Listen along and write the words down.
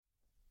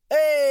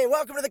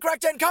welcome to the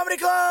Crackdown Comedy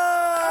Club!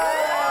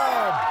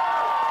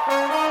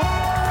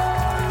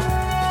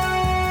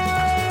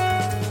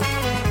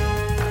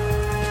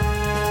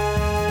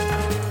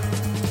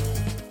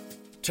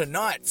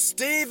 Tonight,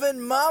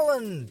 Stephen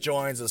Mullan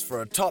joins us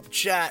for a top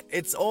chat.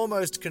 It's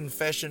almost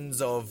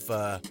confessions of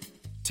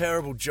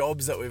terrible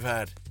jobs that we've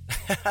had.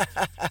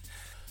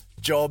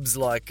 Jobs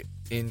like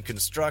in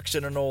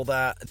construction and all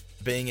that,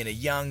 being in a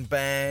young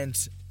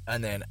band,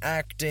 and then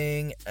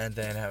acting, and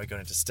then how we got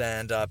into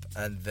stand-up,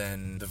 and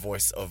then the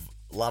voice of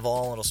Love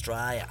Island,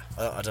 Australia.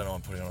 I don't know,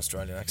 I'm putting an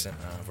Australian accent.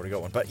 I've already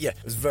got one. But yeah,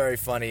 it was very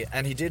funny.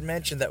 And he did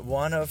mention that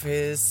one of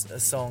his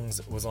songs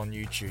was on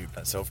YouTube.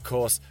 So, of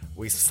course,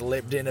 we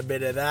slipped in a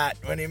bit of that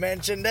when he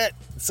mentioned it.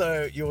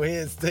 So you'll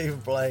hear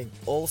Stephen playing.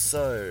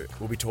 Also,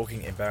 we'll be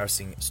talking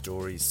embarrassing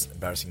stories,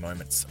 embarrassing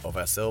moments of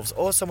ourselves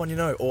or someone you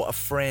know, or a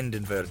friend,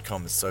 inverted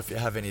commas. So if you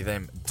have any of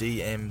them,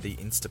 DM the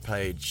Insta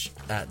page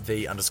at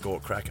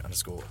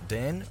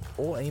the_crack_Dan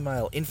or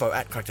email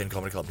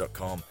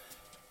info@crackdowncomedyclub.com.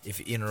 If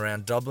you're in and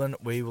around Dublin,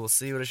 we will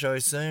see you at a show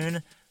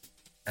soon.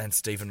 And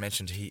Stephen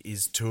mentioned he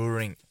is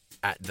touring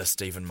at the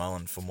Stephen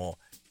Mullan for more.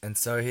 And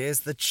so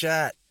here's the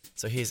chat.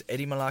 So here's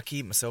Eddie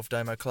Malaki, myself,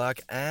 Damo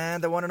Clark,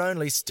 and the one and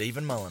only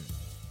Stephen Mullan.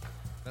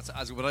 When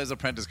I was an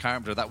apprentice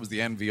carpenter, that was the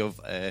envy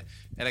of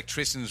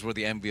electricians. Were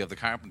the envy of the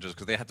carpenters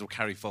because they had to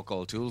carry fuck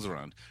all tools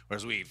around,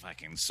 whereas we had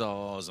fucking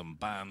saws and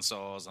band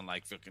saws and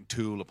like fucking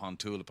tool upon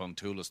tool upon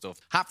tool of stuff.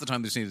 Half the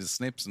time they just needed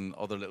snips and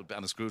other little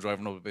and a screwdriver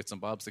and other bits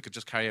and bobs. They could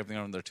just carry everything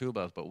around their tool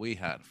belt, but we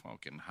had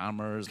fucking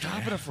hammers.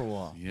 Carpenter for a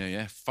while.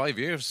 Yeah, 5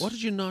 years. What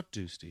did you not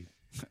do, Steve?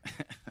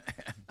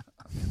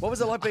 What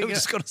was it like being I was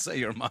just going to say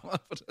your mama.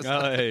 But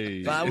Hey.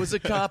 If I was a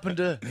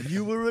carpenter,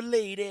 you were a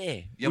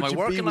lady. yeah, Would my you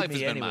working be with life me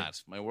has been anyway? mad.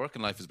 My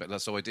working life has been.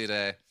 So I did.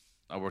 I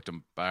worked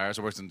in bars.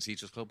 I worked in the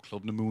Teachers Club,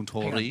 Club na Moon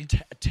Hang on, Tory.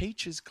 a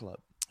teachers club.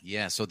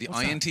 Yeah, so the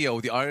What's that?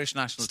 INTO, the Irish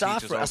National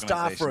Teachers A Organisation.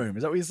 staff room.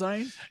 Is that what you're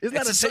saying? Isn't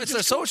that It's a a teachers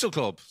club? social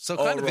club, so it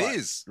kind of right,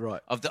 is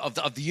right. of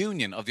the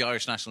union of the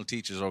Irish National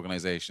Teachers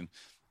Organisation.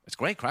 It's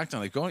great crack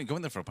down. Like go in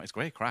there for a pint. It's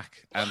great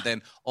crack. And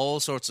then all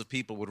sorts of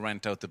people would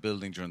rent out the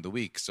building during the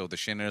week. So the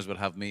Shinners would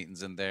have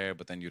meetings in there,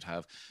 but then you'd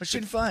have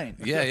Sinn Féin.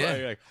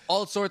 yeah.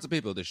 All sorts of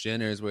people. The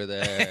Shinners were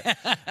there.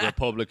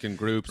 Republican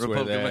groups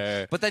were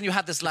there. But then you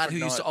had this lad who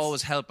used to nights.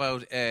 always help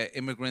out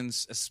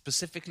immigrants,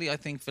 specifically, I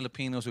think,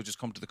 Filipinos who just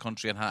come to the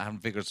country and haven't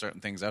figured certain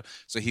things out.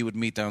 So he would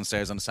meet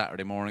downstairs on a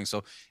Saturday morning.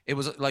 So it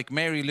was like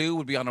Mary Lou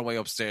would be on her way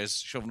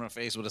upstairs, shoving her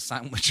face with a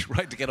sandwich,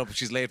 right, to get up if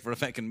she's late for a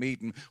fucking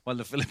meeting, while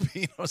the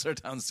Filipinos are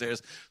downstairs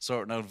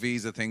sorting out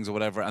visa things or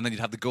whatever. And then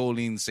you'd have the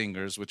Goleen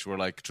singers, which were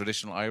like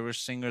traditional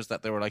Irish singers,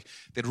 that they were like,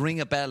 they'd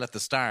ring a bell at the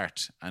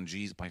start, and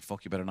geez, by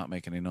fuck, you better not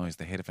make any noise.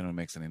 They hate if anyone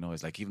makes any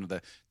noise. Like even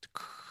the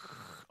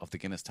of the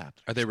Guinness tap.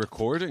 Are they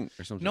recording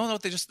or something? No,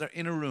 they're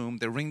in a room,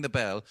 they ring the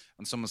bell,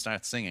 and someone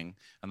starts singing,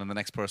 and then the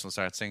next person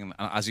starts singing.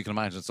 And as you can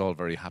imagine, it's all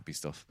very happy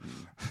stuff.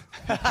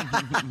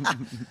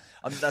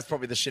 I mean, that's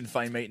probably the Sinn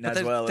Féin meeting But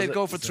as well. they'd is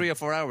go it? for 3 or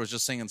 4 hours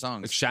just singing Like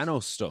songs.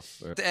 Shano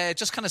stuff. Or...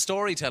 Just kind of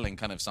storytelling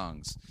kind of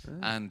songs.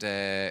 And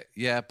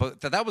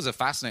but that was a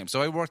fascinating.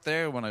 So I worked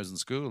there when I was in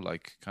school,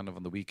 like kind of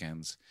on the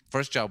weekends.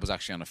 First job was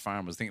actually on a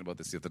farm. I was thinking about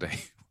this the other day.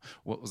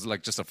 What was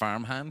like just a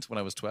farm hand when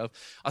I was 12.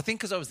 I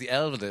think because I was the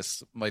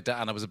eldest, my dad,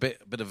 and I was a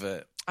bit of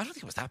a, I don't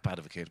think I was that bad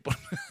of a kid, but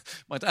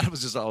my dad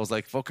was just always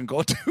like, fucking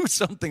go do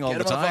something all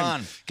Get the him a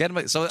time. van. Get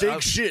him. So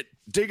Dig shit.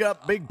 Dig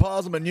up big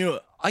piles of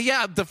manure.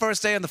 yeah, the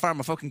first day on the farm,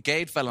 a fucking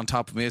gate fell on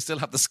top of me. I still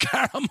have the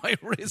scar on my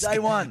wrist. Day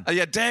one.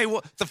 Yeah, day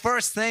one. The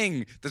first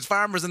thing, the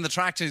farmer's in the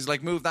tractor, he's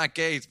like, move that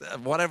gate.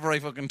 Whatever I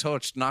fucking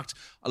touched, knocked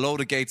a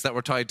load of gates that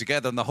were tied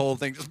together, and the whole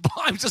thing just,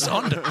 I was just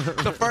under.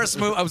 The first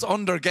move, I was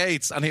under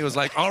gates, and he was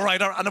like, all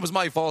right. And it was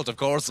my fault, of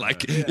course.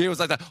 Like, he was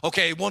like that.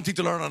 Okay, one thing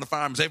to learn on a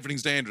farm is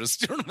everything's dangerous.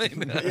 Do you know what I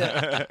mean?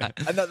 Yeah.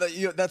 And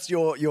that's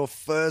your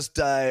first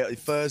day,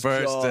 first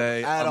job,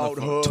 day.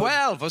 adulthood.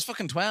 12. I was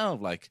fucking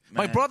 12. Like,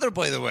 my brother,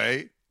 by the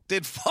way,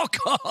 did fuck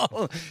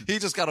all. He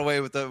just got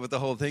away with the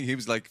whole thing. He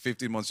was like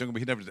 15 months younger, but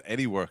he never did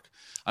any work.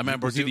 I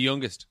remember. Was he the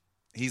youngest?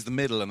 He's the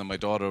middle, and then my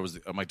daughter was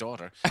my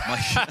sister.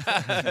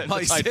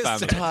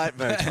 Tight,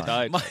 very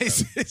tight. My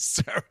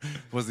sister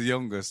was the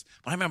youngest.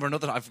 But I remember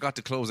I forgot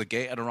to close a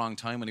gate at the wrong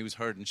time when he was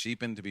herding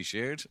sheep in to be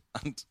sheared.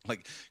 And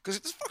like, because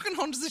there's fucking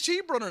hundreds of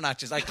sheep running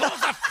at you. He's like,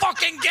 close the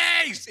fucking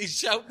gate! He's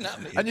shouting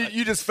at me. And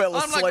you just fell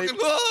I'm asleep. like,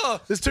 whoa!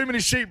 There's too many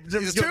sheep.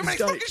 There's too many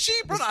fucking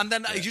sheep running. And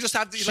then you just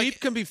have to...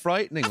 Sheep can be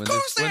frightening when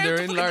they're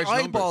in large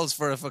eyeballs numbers.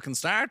 for a fucking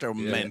starter.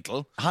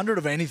 Mental. 100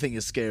 of anything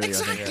is scary.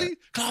 Exactly. I think.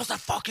 Close the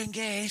fucking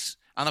gate.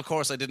 And of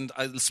course I didn't.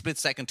 I split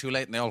second too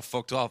late, and they all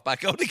fucked off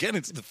back out again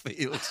into the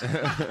field.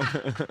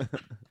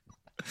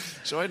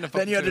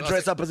 Then you had to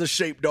dress up as a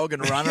sheepdog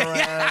and run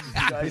around,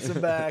 chase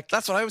them back.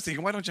 That's what I was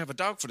thinking. Why don't you have a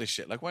dog for this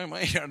shit? Like, why am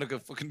I here like a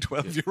fucking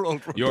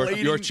 12-year-old?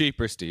 You're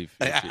cheaper, Steve.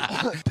 You're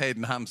cheaper. Paid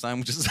in ham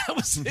sandwiches. That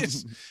was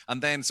it.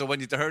 And then, so when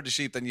you heard the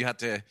sheep, then you had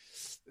to.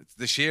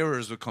 The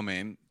shearers would come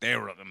in. They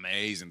were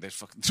amazing. They'd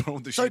fucking throw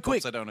the sheep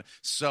upside down.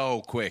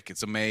 So quick.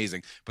 It's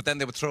amazing. But then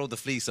they would throw the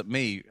fleece at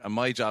me, and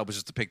my job was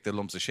just to pick the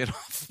lumps of shit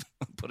off.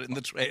 Put it in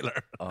the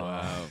trailer.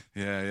 Wow.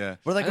 Yeah.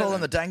 What do they call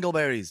them? The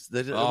dangleberries.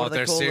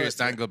 They're serious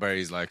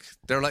dangleberries. Like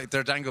they're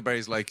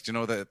dangleberries. Like, do you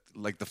know that,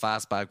 like the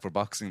fast bag for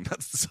boxing?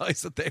 That's the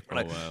size that they were.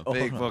 Like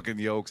big fucking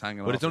yolks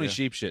hanging off. But it's only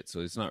sheep shit, so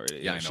it's not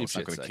really. Yeah, I know, sheep it's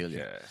not shit's gonna kill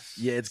you.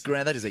 Yeah, it's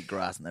grand. They just eat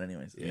grass and that,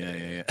 anyways.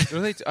 Yeah.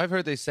 Well, I've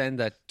heard they send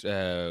that.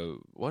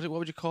 What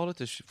would you call it?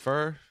 The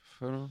fur.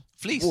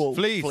 Fleece.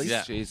 Fleece.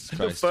 Yeah. Jesus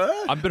Christ. fur?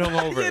 I'm a bit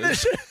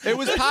hungover. It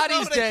was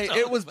Paddy's Day.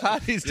 It was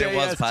Paddy's Day. It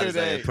was Paddy's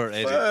Day. Per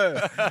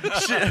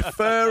idiot.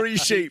 Furry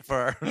sheep.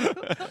 Fur.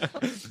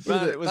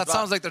 That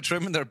sounds like they're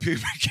trimming their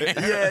pubic hair.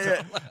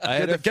 Yeah. I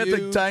had Get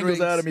the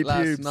tangles out of me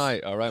last pubes.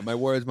 night. All right, my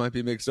words might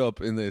be mixed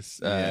up in this.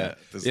 This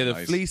is the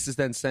nice. fleece is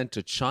then sent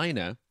to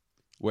China,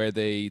 where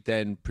they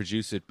then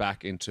produce it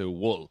back into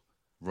wool.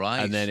 Right.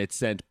 And then it's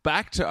sent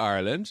back to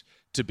Ireland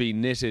to be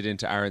knitted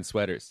into Aran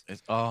sweaters.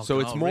 It's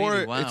more.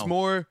 Really? Wow. It's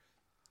more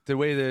the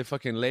way the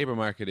fucking labor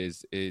market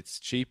is. It's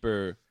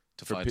cheaper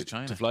To fly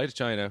to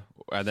China,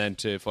 and then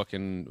to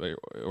fucking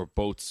or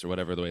boats or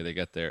whatever the way they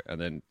get there, and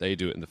then they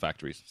do it in the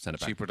factories. Send it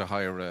back. Cheaper to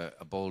hire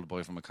a bold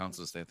boy from a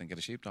council estate than get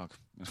a sheepdog.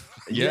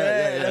 Yeah,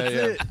 that's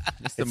it.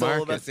 It's the It's all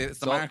market. about- It's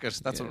the market.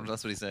 That's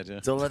what he said. Yeah.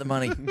 It's all about the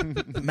money.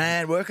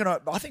 Man,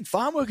 I think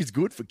farm work is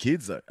good for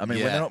kids, though. I mean,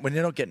 Yeah. when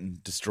you're not getting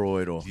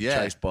destroyed or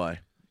Yeah. chased by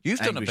You've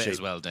done a angry bit sheep.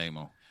 as well,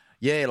 Damo.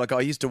 Yeah, like I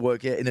used to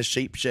work in a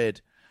sheep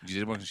shed. You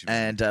did work in sheep.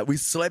 And we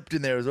slept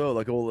in there as well.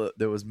 Like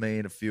there was me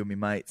and a few of my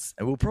mates.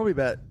 And we were probably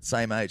about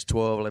same age,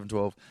 11,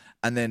 12.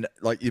 And then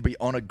like you'd be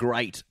on a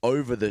grate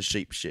over the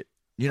sheep shit.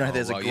 You know how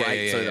there's a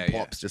grate so the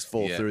pops just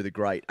fall through the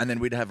grate. And then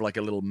we'd have like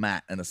a little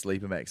mat and a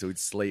sleeping bag. So we'd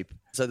sleep.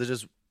 So there's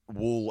just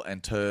wool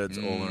and turds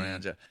all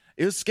around you.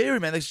 It was scary,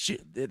 man. They're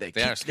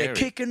scary.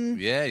 kicking.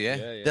 Yeah.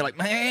 They're like,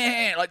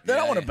 man, like they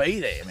don't want to be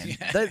there, man.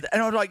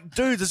 And I'm like,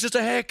 dudes, it's just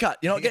a haircut.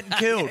 You're not getting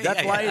killed.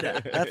 That's later.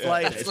 That's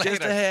later. It's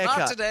just a haircut.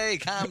 Not today.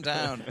 Calm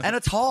down. And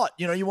it's hot.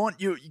 You know,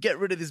 you get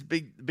rid of this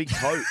big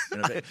coat. You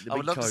know, I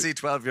would love to see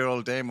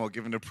 12-year-old Damo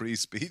giving a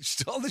pre-speech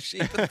to all the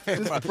sheep. Just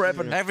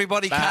prepping.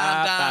 Everybody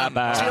calm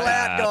down. Chill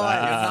out,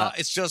 guys.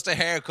 It's just a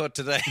haircut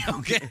today.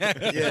 Okay.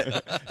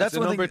 Yeah, that's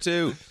So number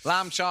 2.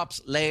 Lamb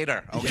chops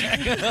later.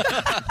 Okay.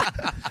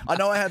 I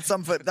know I had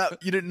some for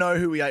that. You didn't know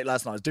who we ate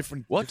last night. It's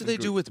different. What do they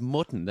do with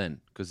mutton then?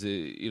 Because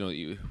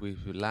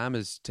lamb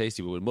is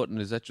tasty, but with mutton,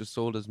 is that just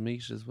sold as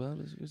meat as well?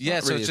 It's Yeah,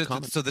 not so really it's as just,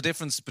 common. so the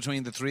difference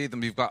between the three of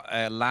them, you've got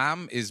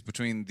lamb is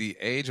between the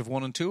age of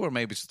 1 and 2, or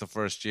maybe it's just the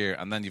first year,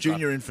 and then you've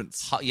Junior got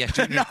infants. junior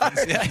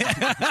infants.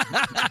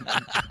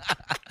 Yeah.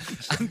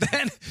 And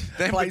then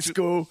Play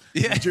school.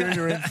 Yeah.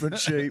 Junior infant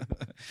sheep.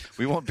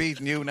 we won't beat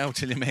you now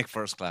till you make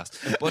first class.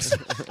 But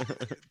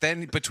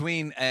then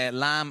between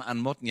lamb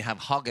and mutton, you have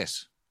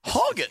hogget.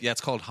 Hogget? Yeah,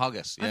 it's called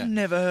hogget. Yeah. I've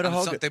never heard of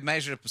And hogget. they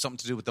measure something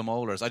to do with the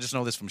molars. I just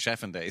know this from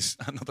chefing days,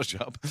 another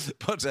job.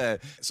 But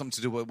something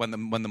to do with when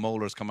the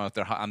molars come out,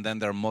 and then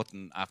they're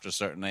mutton after a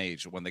certain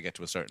age, when they get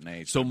to a certain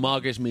age. So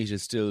mogget meat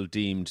is still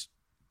deemed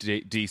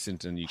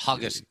decent, and you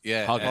Hogget,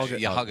 yeah,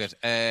 Hogget.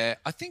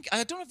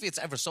 I don't know if it's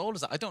ever sold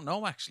as that. I don't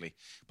know actually,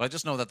 but I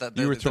just know that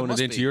You were there throwing it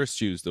must into be. your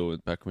stews though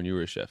back when you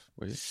were a chef,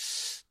 were you?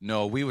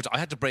 No, I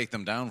had to break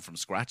them down from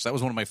scratch. That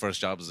was one of my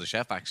first jobs as a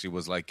chef. Actually,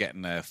 was like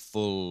getting a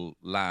full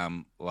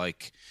lamb,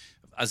 like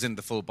as in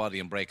the full body,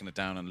 and breaking it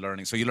down and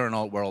learning. So you learn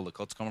where all the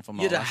cuts coming from.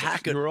 You had all to that stuff.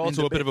 hack it. You were also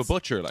into a bit of a bits.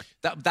 butcher, like.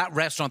 That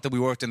restaurant that we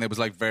worked in, there was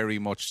like very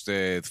much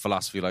the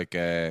philosophy, like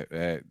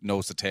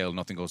nose to tail,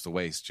 nothing goes to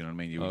waste. You know what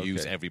I mean? You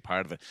use every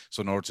part of it.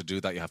 So in order to do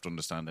that, you have to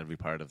understand every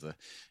part of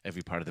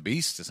the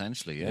beast,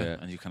 essentially. Yeah.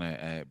 And you kind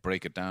of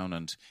break it down.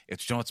 And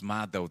it's it's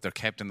mad though. They're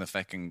kept in the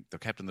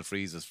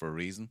freezers for a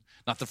reason.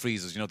 Not the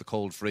freezers, the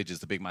cold fridges,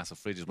 the big massive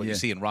fridges. What you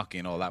see in Rocky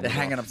and all that. They're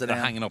hanging upside down.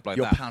 They're hanging up like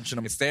You're that. punching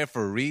them. It's there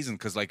for a reason,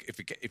 because like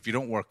if you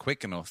don't work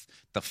quick enough,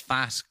 the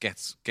fat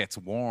gets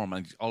warm,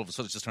 and all of a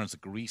sudden it just turns to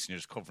grease, and you're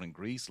just covered in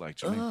grease, like.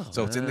 Do you know what I mean?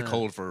 So it's in the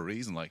cold for a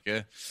reason, like.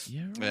 Yeah,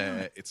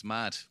 it's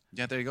mad.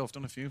 Yeah, there you go. I've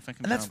done a few. And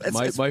that's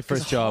jobs. My it's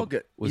first job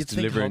Hogget. was You'd think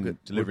delivering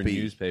Hogget would be-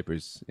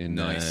 newspapers in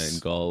Nice.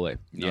 Galway.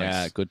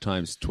 Yeah, good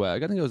times.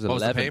 12. I think it was 11. What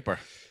was the paper?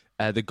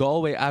 The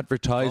Galway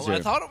Advertiser. Oh,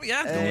 I thought it.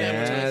 Yeah,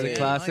 Yeah, the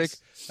classic.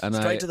 Nice. And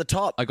Straight to the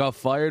top. I got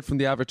fired from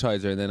the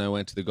Advertiser, and then I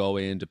went to the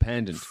Galway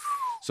Independent.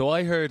 So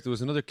I heard there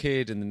was another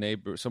kid in the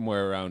neighbor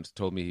somewhere around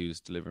told me he was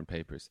delivering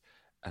papers.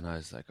 And I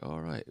was like, all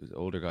right, it was an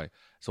older guy.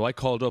 So I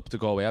called up the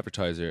Galway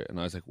Advertiser, and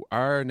I was like,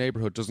 our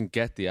neighborhood doesn't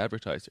get the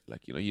Advertiser.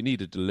 Like, you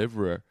need a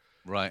deliverer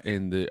Right.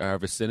 in our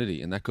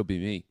vicinity, and that could be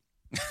me.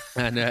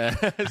 And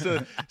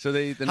so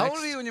the How next, old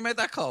were you when you made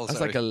that call? I was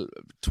like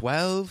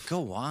 12.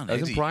 Go on, I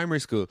was in Eddie. primary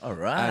school. All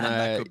right. And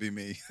That could be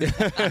me.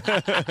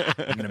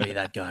 I'm going to be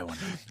that guy one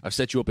day. I've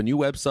set you up a new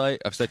website.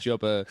 I've set you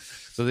up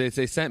so they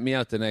sent me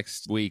out the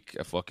next week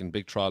a fucking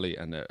big trolley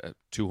and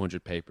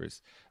 200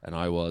 papers, and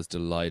I was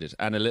delighted,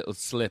 and a little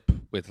slip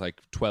with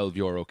like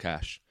 €12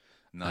 cash.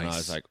 Nice. And I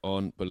was like,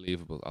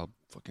 unbelievable. I'll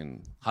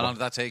fucking. How long did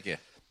that take you?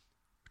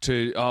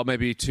 to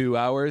maybe 2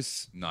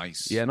 hours.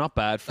 Nice. Yeah, not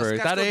bad for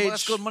That's that good- age.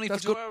 that's good money for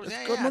 2 hours.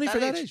 That's Yeah, good yeah, money that for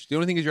that age. age. The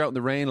only thing is you're out in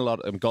the rain a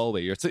lot in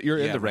Galway. You're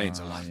in the rain. rain's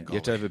a lot in You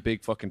have to have Galway. a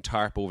big fucking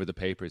tarp over the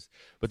papers.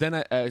 But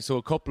then, so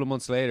a couple of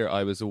months later,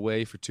 I was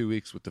away for 2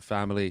 weeks with the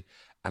family,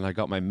 and I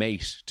got my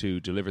mate to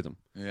deliver them.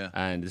 Yeah.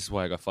 And this is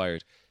why I got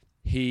fired.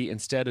 He,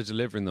 instead of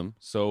delivering them,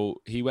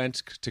 so he went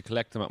to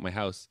collect them at my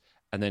house,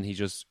 and then he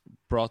just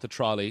brought the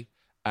trolley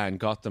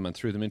and got them and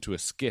threw them into a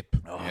skip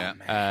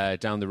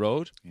down the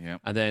road. Yeah.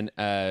 And then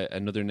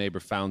another neighbour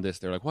found this.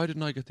 They're like, why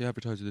didn't I get the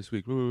advertiser this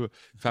week?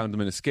 Found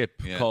them in a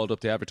skip, called up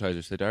the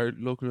advertiser, said,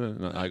 look,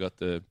 and I got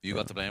the... You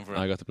got the blame for it?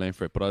 I got the blame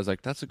for it. But I was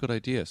like, that's a good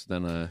idea. So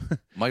then...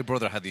 My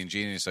brother had the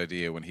ingenious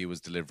idea when he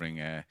was delivering,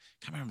 can't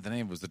remember the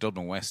name, it was the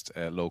Dublin West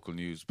local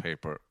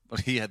newspaper, but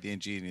he had the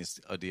ingenious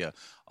idea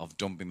of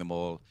dumping them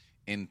all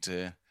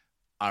into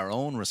our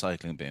own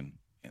recycling bin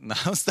in the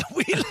house that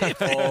we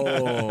live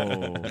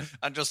in.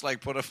 And just like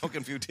put a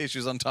fucking few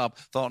tissues on top,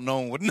 thought no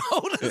one would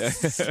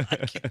notice.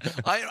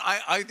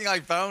 I think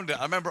I found it.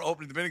 I remember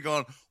opening the bin and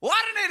going, what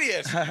an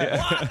idiot!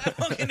 What a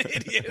fucking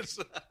idiot!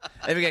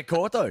 Ever get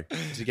caught though?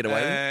 Did you get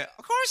away with it?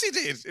 Of course he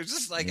did. It was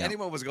just like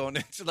anyone was going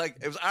into like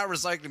it was our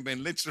recycling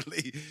bin.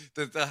 Literally,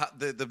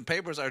 the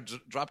papers are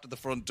dropped at the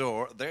front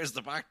door. There's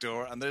the back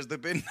door, and there's the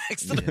bin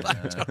next to the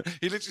back door.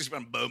 He literally just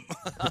went boom.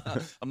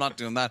 I'm not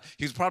doing that.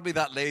 He was probably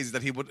that lazy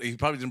that he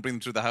probably didn't bring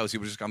them through the house. He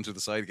would just come through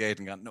the side gate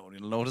and gone, no one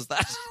will notice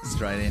that.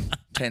 Straight in.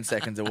 10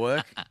 seconds of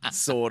work.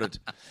 Sorted.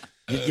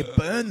 You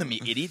burn them, you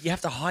idiot. You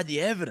have to hide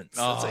the evidence.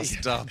 Oh,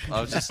 stop.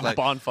 I was just like...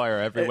 bonfire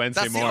every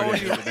Wednesday That's the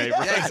morning. only-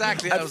 yeah,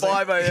 exactly. I At was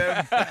 5 like,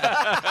 a.m.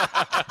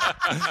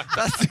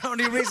 that's the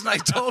only reason I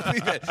told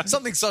people.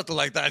 Something subtle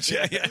like that.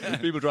 Yeah.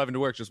 People driving to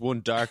work, just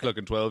one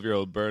dark-looking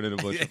 12-year-old burning a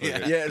bunch of...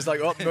 Yeah, it's like,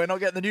 oh, we're not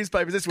getting the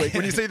newspapers this week.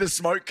 When you see the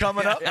smoke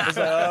coming up, it's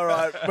like, all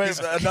right,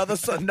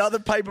 another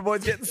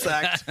paperboy's getting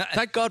sacked.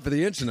 Thank God for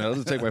the internet. I'll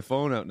just take my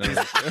phone out now.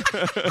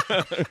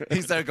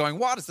 He's there going,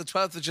 what? It's the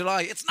 12th of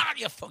July. It's not,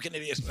 you fucking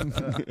idiot.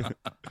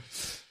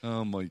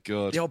 Oh, my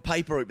God. The old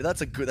paper route, but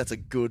that's a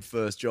good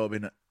first job,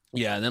 isn't it?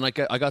 Yeah, and then I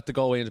got to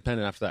Galway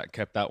Independent after that.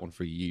 Kept that one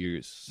for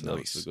years. So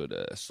Nice. it's a good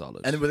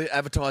solid. And then with the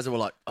advertiser, we're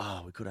like,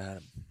 oh, we could have had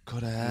him.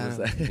 could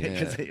have.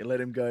 Because you let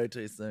him go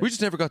too soon. We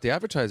just never got the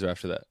advertiser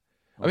after that.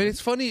 I mean,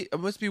 it's funny. It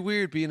must be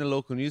weird being a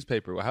local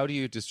newspaper. How do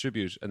you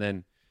distribute? And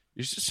then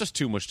it's just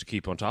too much to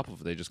keep on top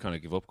of. They just kind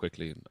of give up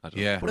quickly. And I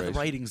don't know. What are the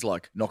ratings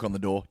like? Knock on the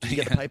door. Did you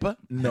get the paper?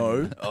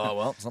 No. Oh,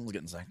 well, someone's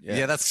getting sacked.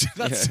 Yeah, that's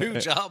two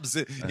jobs.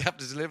 You have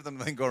to deliver them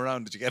and then go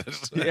around. Did you get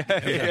it?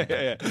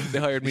 Yeah. They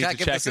hired me to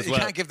check as well. You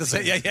can't give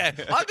the yeah.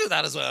 I'll do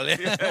that as well.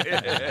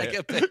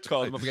 Yeah.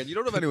 Call them up again. You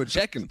don't have anyone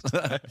checking. For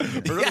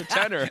another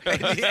tenner.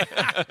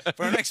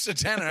 For an extra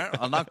tenner,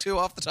 I'll knock 2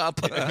 off the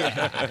top.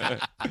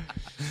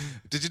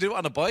 Did you do it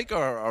on a bike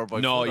or by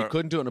No, foot, you or-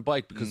 couldn't do it on a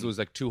bike because there was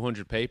like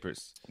 200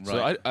 papers. So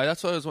Right. I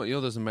that's why I was wanting,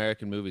 those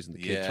American movies and the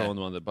kid Yeah. throwing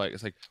them on the bike.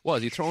 It's like, what,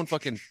 is he throwing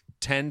fucking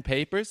 10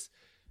 papers?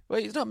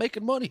 Well, he's not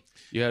making money.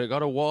 You got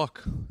to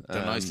walk.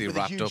 They're nicely With a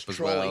wrapped huge up as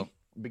trolley. well.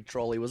 Big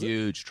trolley, was it?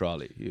 Huge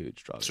trolley.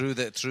 Through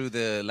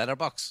the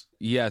letterbox.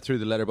 Yeah, through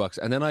the letterbox.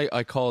 And then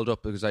I called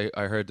up because I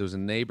heard there was a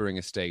neighbouring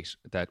estate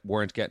that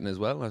weren't getting as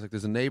well. I was like,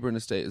 there's a neighbouring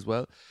estate as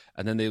well.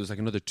 And then there was like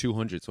another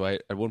 200. So I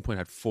at one point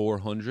had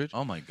 400.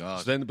 Oh my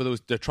God. So then,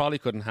 but the trolley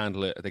couldn't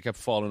handle it. They kept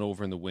falling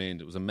over in the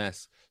wind. It was a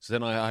mess. So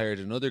then I hired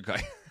another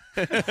guy.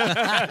 A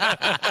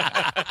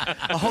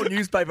whole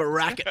newspaper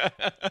racket.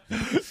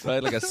 So I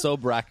had like a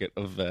sub racket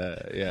of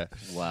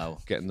Wow.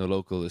 getting the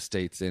local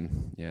estates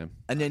in. Yeah,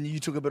 And then you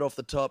took a bit off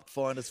the top,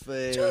 finder's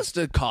fee. just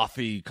a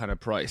coffee kind of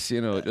price,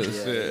 you know.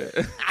 Just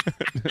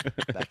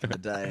Back in the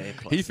day.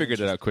 he figured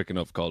it out quick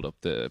enough. Called up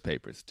the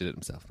papers, did it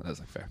himself. I was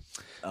like, fair.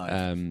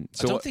 I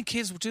don't think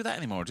kids would do that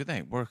anymore, do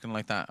they? Working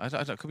like that. I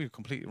could be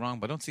completely wrong,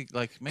 but I don't think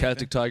like maybe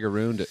Celtic Tiger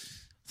ruined it.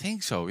 I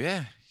think so.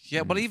 Yeah.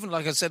 Yeah, but even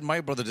like I said,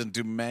 my brother didn't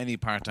do many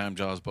part-time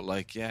jobs, but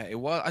like, yeah, it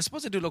was. I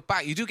suppose I do look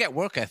back. You do get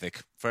work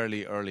ethic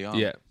fairly early on.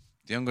 Yeah.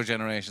 The younger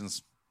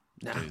generations.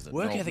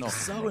 Work ethic is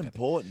so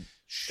important,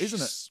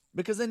 isn't it?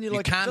 Because then you're You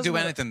like, can't doesn't do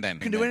matter- anything then.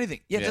 You can do anything.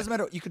 Yeah, it Yeah. doesn't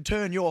matter. You can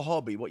turn your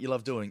hobby, what you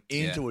love doing,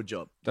 into Yeah. a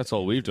job. That's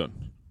all we've done.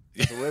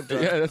 So we've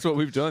done. Yeah, that's what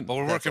we've done. But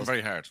we're working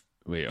very hard.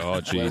 Oh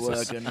We're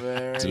Jesus! working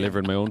very.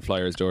 Delivering my own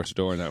flyers door to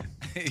door now.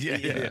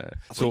 yeah.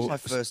 I think my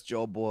first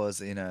job was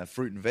in a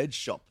fruit and veg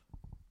shop,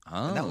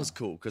 and that was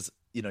cool because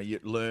you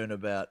learn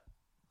about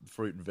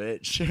fruit and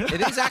veg.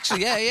 It is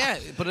actually, yeah.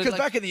 But Because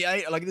back in the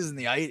 80s, like this is in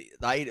the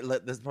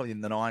 80s, this is probably in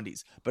the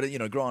 90s. But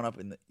growing up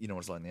in the, what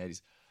it's like in the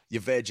 80s,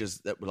 your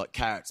veggies that were like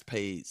carrots,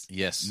 peas,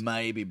 Yes.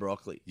 maybe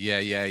broccoli.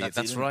 yeah.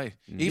 That's right.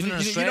 Even in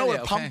you Australia, know what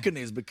a okay. pumpkin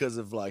is because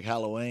of like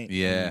Halloween.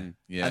 Yeah.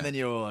 And then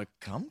you're like,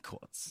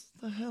 kumquats?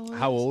 The hell?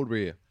 How old were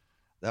you?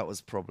 That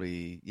was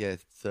probably 12,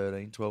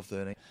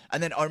 13.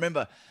 And then I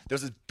remember there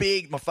was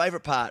this my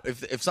favourite part,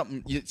 if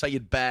something, say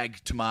you'd bag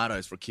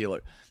tomatoes for a kilo,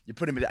 you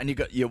put them in, and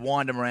you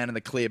wind them around in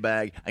the clear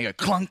bag and you go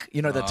clunk,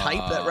 the tape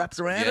that wraps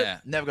around yeah.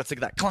 it. Never got sick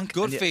of that clunk.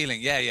 Good And you-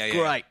 feeling. Yeah.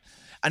 Great.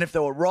 And if they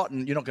were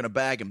rotten, you're not going to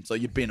bag them, so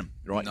you bin them,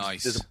 right?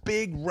 Nice. There's a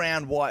big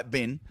round white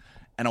bin,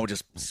 and I would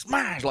just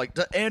smash, like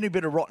any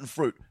bit of rotten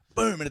fruit,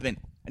 boom, in the bin.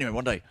 Anyway,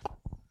 one day,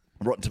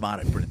 Rotten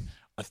Tomato, brilliant.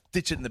 I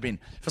ditch it in the bin.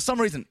 For some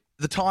reason,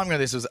 the timing of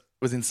this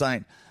was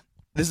insane.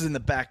 This is in the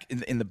back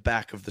in the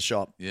back of the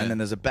shop, and then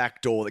there's a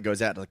back door that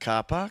goes out to the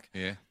car park.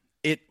 Yeah.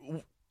 It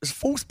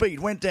full speed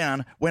went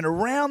down, went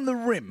around the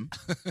rim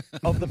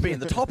of the bin,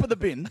 the top of the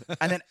bin,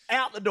 and then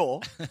out the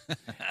door.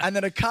 And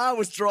then a car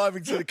was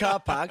driving through the car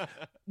park,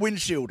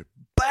 windshield,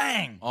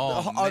 bang!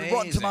 Oh, Rotten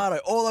amazing. Tomato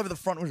all over the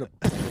front window,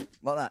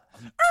 like that.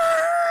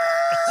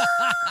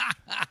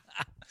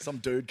 Some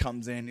dude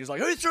comes in. He's like,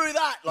 "Who threw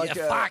that?" Like,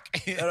 fuck.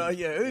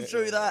 Who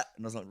threw that?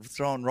 And I was like,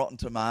 "Throwing Rotten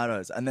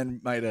Tomatoes," and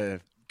then made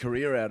a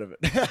career out of it.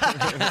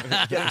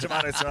 Getting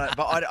tomatoes thrown.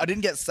 But I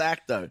didn't get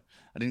sacked though.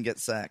 I didn't get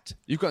sacked.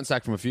 You've gotten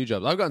sacked from a few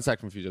jobs. I've gotten sacked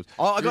from a few jobs.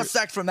 Oh, I got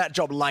sacked from that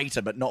job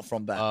later, but not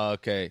from that.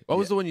 Okay. What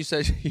was the one you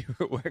said you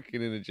were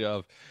working in a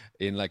job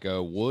in like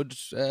a wood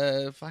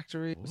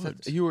factory? Was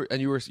that, you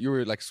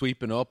were like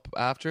sweeping up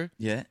after?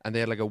 Yeah. And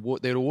they had like a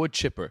wood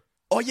chipper.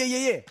 Oh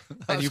yeah.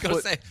 I was going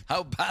to say,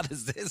 how bad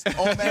is this?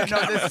 Oh man, no,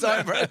 there's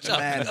so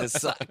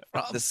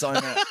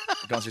many.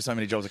 I've gone through so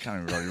many jobs I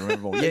can't even really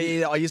remember. All.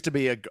 Yeah. I used to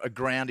be a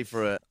groundy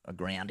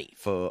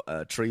for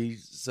a tree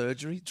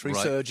surgery. Tree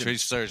surgeon. Tree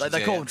surgeons,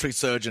 They call them tree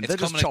surgeons. They're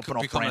just chopping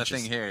off becoming branches.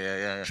 a thing here.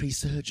 Yeah. Tree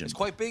surgeon. It's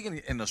quite big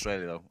in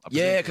Australia though.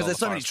 Yeah, because there's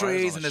so many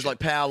trees and there's like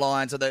power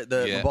lines. So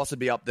the boss would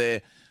be up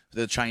there with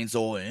the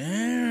chainsaw.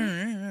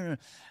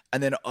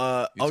 And then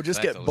I would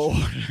just get bored.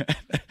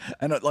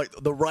 And like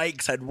the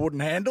rakes had wooden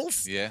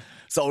handles. Yeah.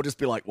 So I'll just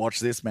be like, watch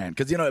this, man.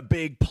 Because, a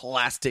big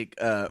plastic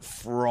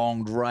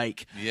fronged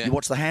rake. Yeah. You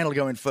watch the handle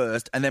go in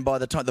first. And then by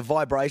the time the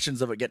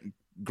vibrations of it getting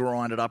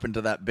grinded up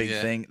into that big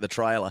thing, the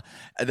trailer,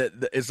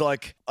 it's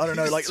like, I don't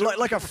know,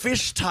 like a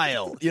fish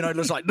tail.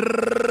 It's like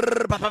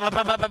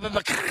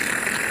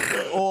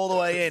all the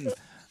way in.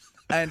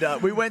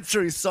 And we went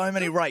through so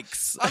many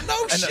rakes. Oh,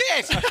 no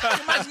shit!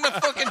 Imagine the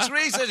fucking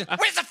tree surgeon.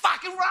 Where's the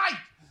fucking rake?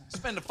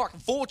 Spend a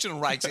fucking fortune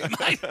on rakes,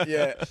 mate.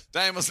 Yeah.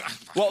 Damn, was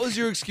What was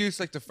your excuse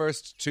like the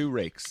first two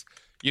rakes?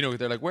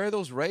 They're like, where are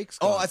those rakes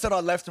gone? Oh, I said I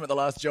left him at the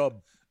last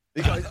job.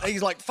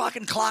 He's like,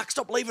 fucking Clark,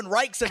 stop leaving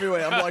rakes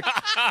everywhere. I'm like,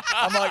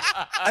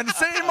 and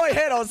see in my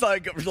head, I was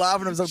like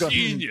laughing at myself, going,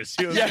 Genius.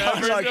 You'll Yeah,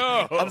 never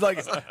know. I'm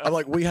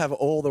like, we have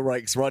all the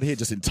rakes right here,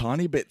 just in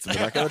tiny bits in the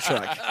back of the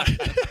truck.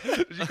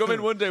 Did you come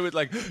in one day with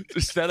like the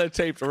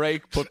sellotaped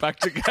rake put back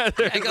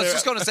together? I was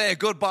just going to say, a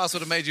good boss would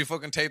have made you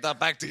fucking tape that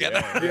back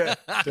together. Yeah,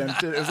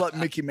 it was like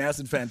Mickey Mouse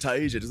and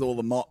Fantasia, just all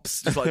the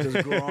mops, just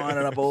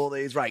grinding up all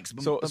these rakes.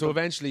 So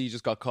eventually you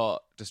just got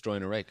caught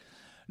destroying a rake.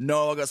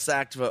 No, I got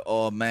sacked for.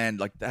 Oh man,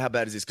 like how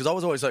bad is this? Because I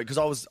was always I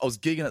was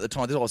gigging at the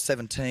time. I was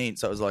 17,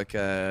 so it was like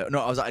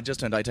I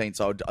just turned 18,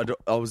 so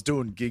I was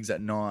doing gigs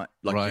at night,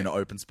 like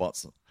open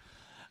spots,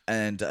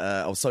 and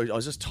I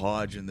was just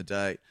tired during the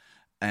day,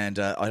 and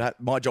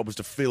my job was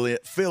to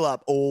fill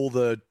up all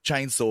the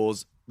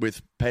chainsaws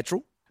with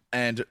petrol.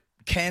 And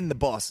Ken, the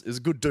boss, is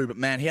a good dude, but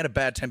man, he had a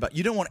bad temper.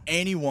 You don't want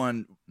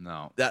anyone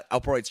that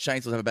operates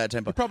chainsaws to have a bad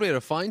temper. He probably had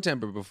a fine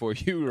temper before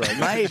you, right?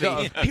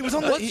 Maybe. He was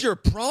on What's your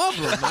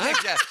problem, man?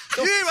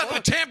 You have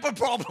a temper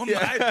problem,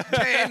 mate.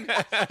 Ken.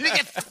 You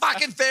get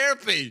fucking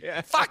therapy.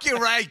 Yeah. Fuck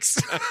your rakes.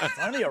 It's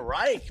only a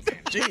rake,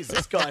 man. Jeez,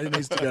 this guy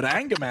needs to go to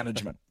anger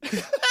management.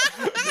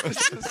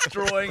 Just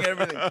destroying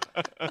everything.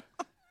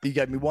 He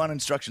gave me one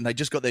instruction. They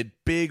just got their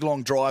big,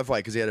 long driveway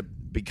because he had a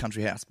big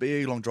country house.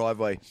 Big, long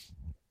driveway.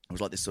 It was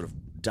like this sort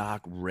of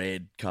dark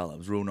red colour. It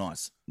was real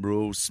nice,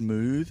 real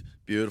smooth,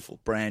 beautiful,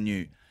 brand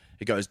new.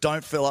 He goes,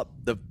 don't fill up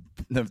the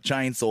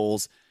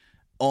chainsaws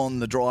on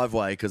the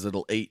driveway because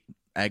it'll eat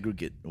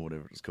aggregate or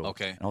whatever it's called.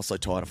 Okay. And I was so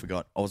tired, I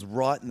forgot. I was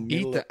right in the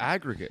middle. Eat the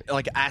aggregate.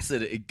 Like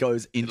acid, it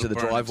goes into the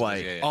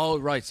driveway. Yeah. Oh,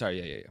 right. Sorry.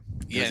 Yeah.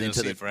 Yeah, Goes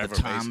into the forever,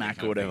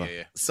 tarmac or whatever.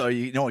 Yeah. So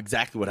you know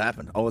exactly what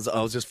happened. I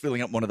was just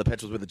filling up one of the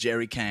petrols with a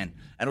jerry can, and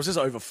it was just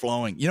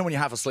overflowing. You know when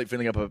you're half asleep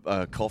filling up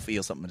a coffee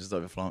or something, just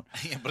overflowing.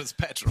 Yeah, but it's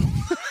petrol.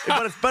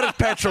 but it's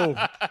petrol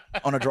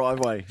on a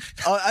driveway.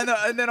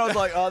 And then I was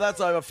like, oh, that's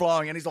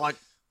overflowing. And he's like,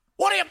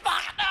 what are you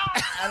fucking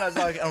doing? And I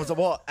was like,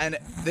 what? And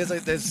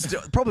there's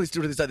probably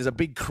still to this day, there's a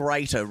big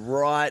crater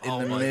right in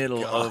the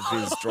middle of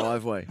his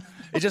driveway.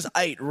 It just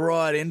ate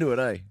right into it,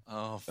 eh?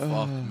 Oh,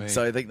 fuck me.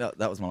 So I think that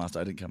was my last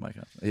day. I didn't come back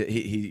up.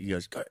 He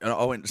goes, go. And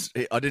I went,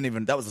 I didn't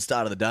even, that was the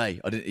start of the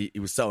day. He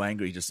was so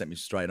angry, he just sent me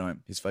straight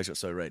home. His face got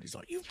so red. He's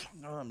like, you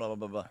blah, blah,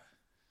 blah, blah.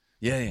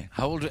 Yeah.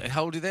 How old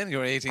are you then?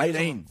 You're 18?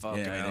 18.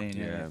 Fucking Yeah,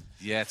 18, hell. yeah.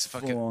 Yeah, it's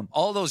fucking... Full on.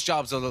 All those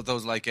jobs,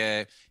 those like...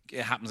 it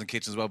happens in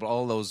kitchens as well, but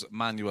all those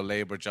manual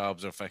labour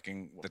jobs are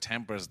fucking... The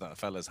tempers that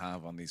fellas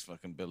have on these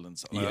fucking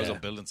buildings. I was on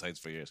building sites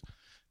for years.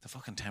 The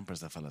fucking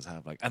tempers that fellas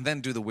have, like, and then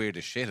do the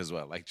weirdest shit as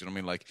well. Like, do you know what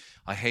I mean? Like,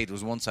 I hate. It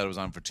was one side I was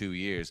on for 2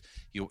 years.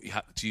 You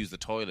had to use the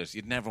toilet.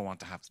 You'd never want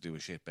to have to do a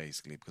shit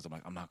basically because I'm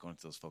like, I'm not going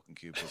to those fucking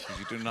cubicles because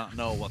you do not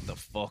know what the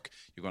fuck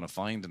you're going to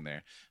find in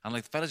there. And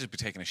like, the fellas would be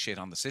taking a shit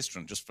on the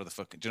cistern just for the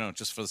fucking,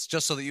 just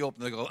so that you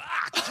open. They go,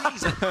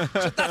 Jesus.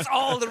 That's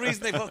all the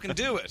reason they fucking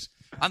do it.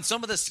 And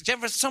some of the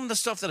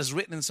stuff that is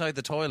written inside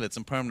the toilets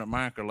in permanent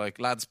marker, like,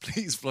 lads,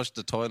 please flush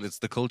the toilets.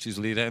 The cultures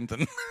lead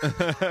anything.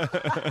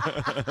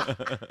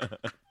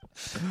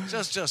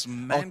 just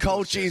mental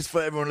cold shit. cheese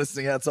for everyone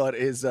listening outside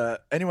is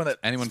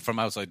anyone from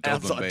outside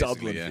Dublin, outside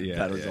basically. Dublin. Yeah.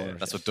 That is Irish.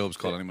 That's what Dubs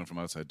call anyone from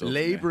outside Dublin.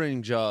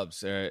 Labouring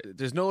jobs.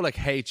 There's no like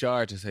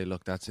HR to say,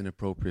 look, that's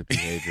inappropriate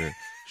behaviour.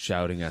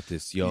 Shouting at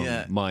this young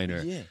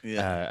minor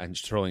and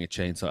throwing a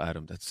chainsaw at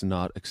him. That's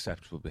not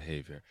acceptable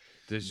behaviour.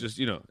 There's just,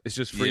 it's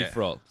just free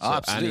for all. So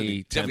absolutely.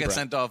 any Do you ever get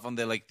sent off on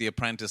the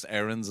apprentice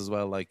errands as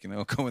well? Like,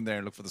 go in there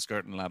and look for the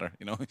skirting ladder.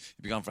 You'd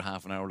be gone for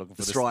half an hour looking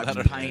for the this stripe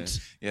ladder. paint.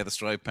 Yeah, the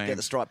stripe paint. Get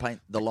the stripe paint,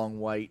 the long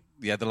wait.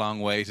 Yeah, the long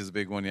wait is a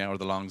big one, or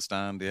the long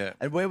stand, yeah.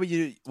 And where were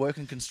you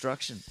working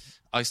construction?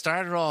 I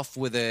started off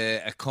with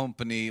a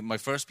company. My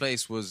first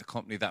place was a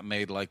company that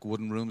made like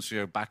wooden rooms for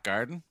your back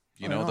garden.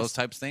 Nice. Those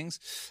types of things.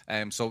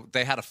 So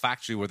they had a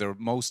factory where they were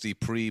mostly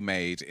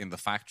pre-made in the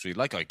factory,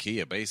 like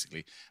IKEA,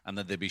 basically. And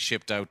then they'd be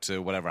shipped out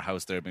to whatever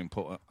house they're being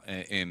put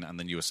in, and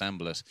then you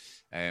assemble it.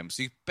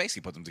 So you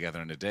basically put them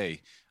together in a day.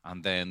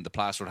 And then the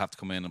plaster would have to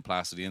come in and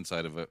plaster the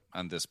inside of it,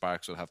 and the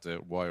sparks would have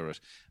to wire it.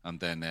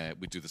 And then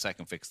we'd do the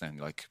second fix then,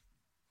 like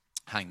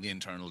hang the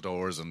internal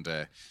doors and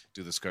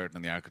do the skirting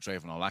and the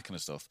architrave and all that kind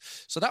of stuff.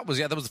 So that was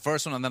the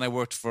first one. And then I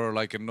worked for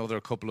like another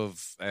couple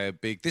of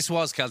this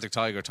was Celtic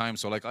Tiger time.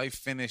 So like I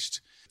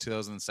finished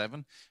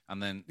 2007,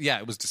 and then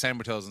it was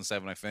December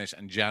 2007 I finished,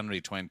 and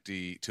January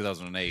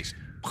 2008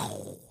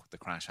 the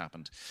crash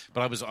happened.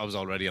 But I was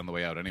already on the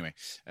way out anyway.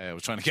 I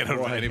was trying to get out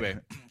of it anyway.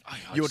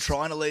 You were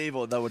trying to leave,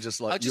 or they were just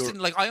like... I just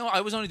didn't like.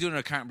 I was only doing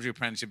a carpentry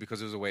apprenticeship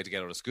because it was a way to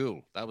get out of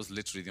school. That was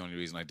literally the only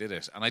reason I did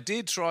it. And I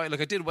did try, I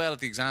did well at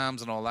the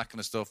exams and all that kind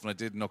of stuff, and I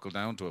did knuckle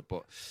down to it,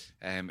 but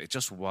it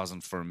just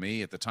wasn't for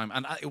me at the time.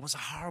 And it was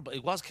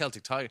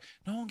Celtic Tiger.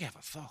 No one gave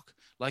a fuck.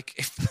 Like,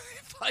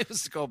 if I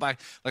was to go back,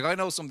 like, I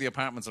know some of the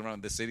apartments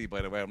around this city,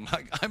 by the way, I'm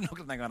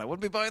looking at I wouldn't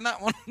be buying that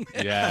one.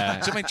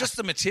 Yeah. So, I mean, just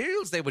the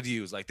materials they would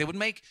use. Like, they would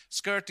make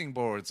skirting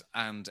boards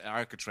and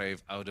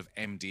architrave out of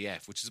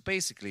MDF, which is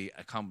basically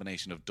a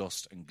combination of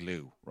dust and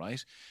glue,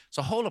 right?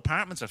 So whole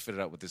apartments are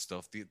fitted out with this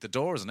stuff, the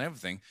doors and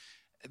everything.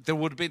 There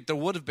would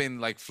have been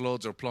like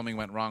floods or plumbing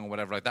went wrong or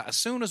whatever like that. As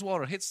soon as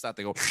water hits that,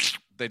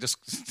 they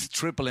just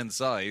triple in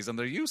size and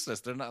they're useless.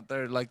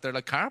 They're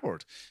like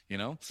cardboard,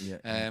 Yeah.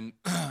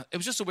 It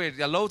was just a weird.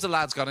 Loads of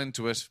lads got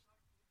into it.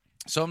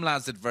 Some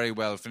lads did very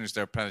well, finished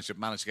their apprenticeship,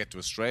 managed to get to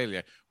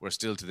Australia, where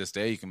still to this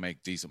day you can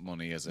make decent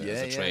money as a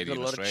tradie got in a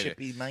lot Australia. of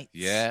chippy mates.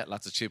 Yeah,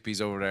 lots of chippies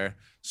over there.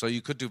 So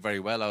you could do very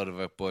well out of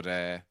it, but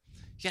it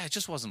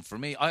just wasn't for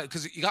me.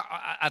 Because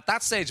at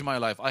that stage in my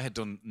life, I had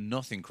done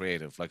nothing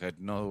creative. Like I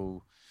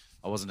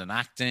wasn't in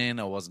acting.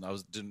 I was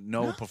doing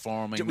no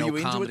performing, Were no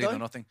you comedy, into it, no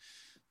nothing.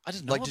 I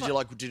didn't know.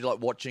 Like, did you like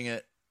watching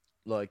it?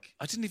 Like,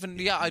 I didn't even.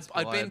 Yeah,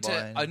 I'd been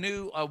to. I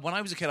knew when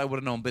I was a kid, I would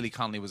have known Billy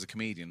Connolly was a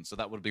comedian, so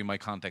that would be my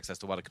context as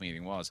to what a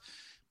comedian was.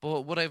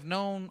 But what I've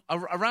known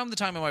around the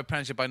time of my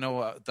apprenticeship, I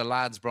know the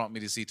lads brought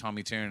me to see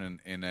Tommy Tiernan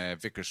in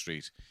Vicar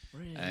Street.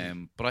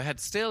 Really? But I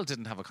still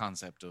didn't have a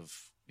concept of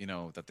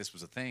that this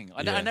was a thing.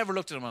 I never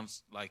looked at him and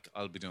like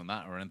I'll be doing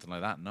that or anything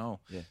like that. No.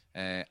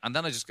 Yeah. And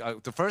then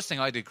the first thing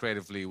I did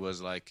creatively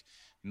was like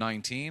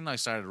 19. I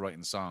started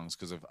writing songs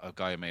because of a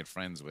guy I made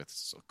friends with.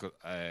 So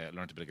I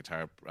learned a bit of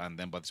guitar, and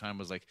then by the time I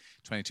was like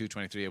 22,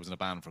 23, I was in a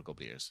band for a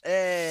couple of years.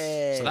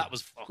 Hey. So that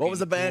was fucking What was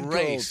the band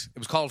great. called? It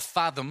was called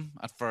Fathom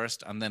at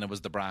first, and then it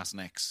was the Brass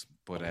Necks.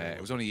 But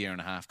it was only a year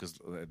and a half because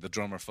the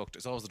drummer fucked.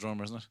 It's always the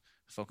drummer, isn't it?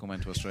 Fucking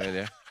went to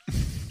Australia.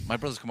 My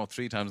brother's come up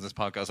 3 times in this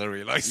podcast, I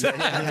realise.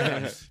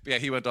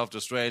 But he went off to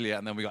Australia,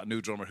 and then we got a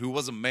new drummer who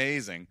was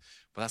amazing.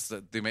 But that's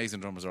the amazing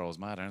drummers are always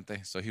mad, aren't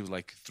they? So he was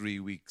like 3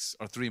 weeks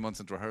or 3 months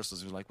into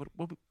rehearsals. He was like,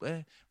 "Will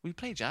we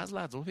play jazz,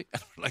 lads? Will we?"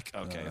 Like,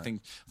 okay, I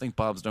think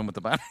Bob's done with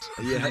the band.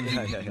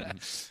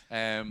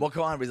 Yeah. What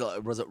kind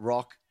was it?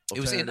 Rock? It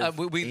was in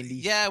indie?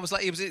 Yeah, it was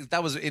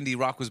that was indie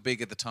rock was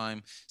big at the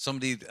time.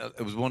 Somebody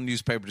it was one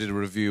newspaper did a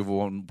review of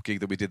one gig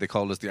that we did. They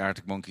called us the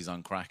Arctic Monkeys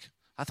on crack.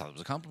 I thought it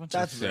was a compliment.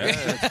 That's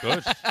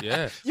good.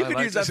 Yeah, you could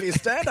use that for your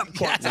stand-up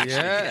class.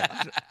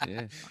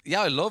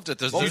 Yeah, I loved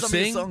it. What were some of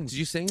your songs? Did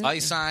you sing? I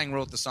sang,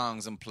 wrote the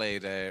songs, and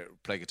played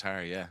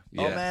guitar. Yeah.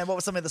 Oh man, what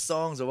were some of the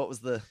songs, or what was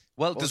the?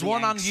 Well, there's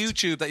one on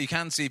YouTube that you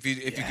can see if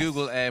you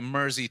Google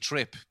Mersey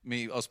Trip,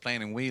 us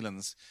playing in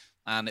Whelan's.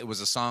 And it was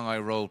a song I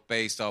wrote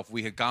based off.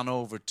 We had gone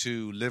over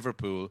to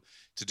Liverpool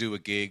to do a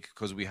gig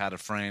because we had a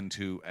friend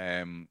who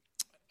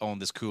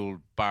owned this cool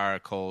bar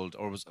called,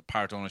 or was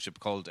part ownership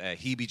called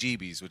Heebie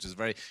Jeebies, which is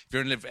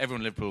everyone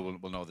in Liverpool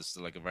will know this is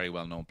like a very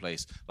well known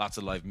place. Lots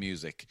of live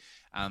music,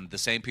 and the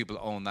same people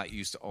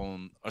used to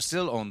own or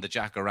still own the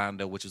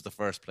Jacaranda, which was the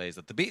first place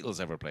that the Beatles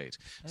ever played.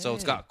 Hey. So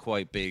it's got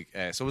quite big.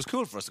 So it was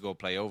cool for us to go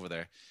play over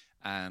there.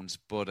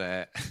 But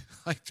I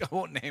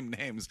won't name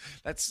names.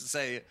 Let's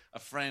say a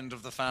friend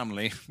of the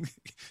family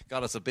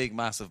got us a big,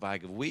 massive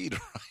bag of weed.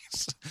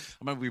 Right? I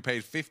remember we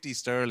paid 50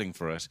 sterling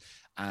for it,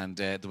 and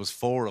there was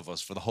 4 of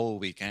us for the whole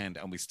weekend,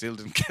 and we still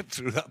didn't get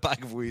through that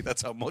bag of weed.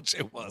 That's how much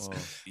it was. Whoa.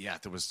 Yeah,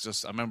 there was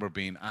just. I remember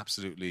being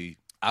absolutely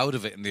out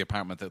of it in the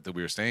apartment that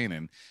we were staying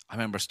in. I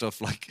remember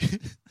stuff like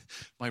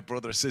my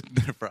brother sitting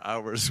there for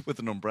hours with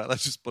an umbrella,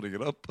 just putting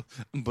it up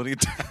and putting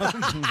it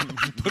down,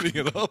 putting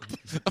it up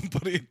and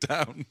putting it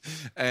down.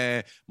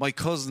 My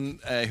cousin,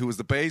 who was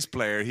the bass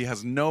player, he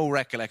has no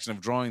recollection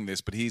of drawing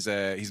this, but he's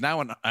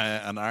now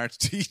an art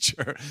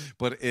teacher,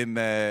 but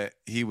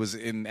he was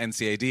in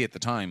NCAD at the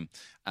time.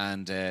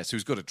 And so he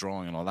was good at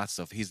drawing and all that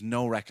stuff. He's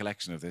no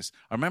recollection of this.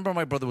 I remember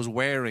my brother was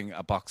wearing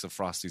a box of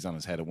Frosties on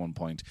his head at one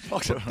point.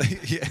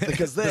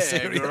 Because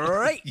they're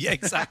great. Yeah,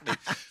 exactly.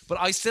 But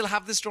I still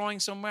have this drawing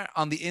somewhere.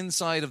 On the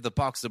inside of the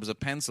box, there was a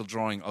pencil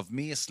drawing of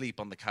me asleep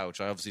on the couch.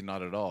 I obviously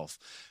nodded off.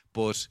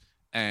 But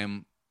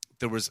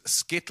there was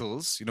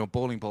Skittles,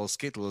 bowling ball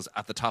Skittles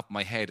at the top of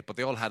my head, but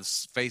they all had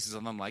faces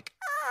on them like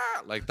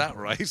that,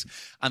 right?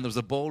 And there was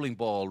a bowling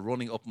ball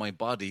running up my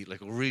body,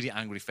 like a really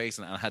angry face,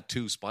 and I had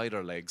 2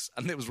 spider legs,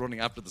 and it was running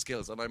after the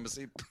Skittles, and I'm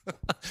asleep.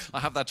 I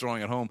have that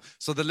drawing at home.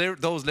 So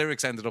those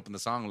lyrics ended up in the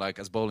song, like,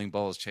 as bowling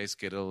balls chase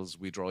Skittles,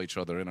 we draw each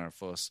other in our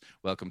fuss.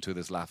 Welcome to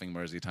this laughing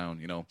Mersey town,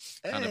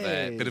 kind of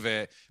a bit of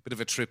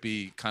a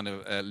trippy kind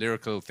of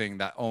lyrical thing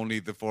that only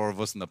the 4 of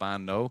us in the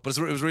band know. But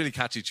it was a really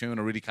catcy tune,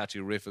 a really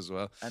catchy riff as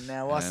well. And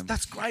now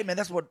that's great, man.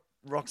 That's what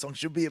rock songs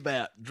should be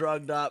about.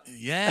 Drugged up,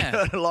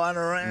 yeah, lying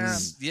around.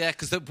 Yeah,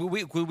 because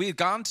we had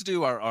gone to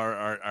do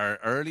our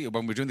early,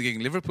 when we were doing the gig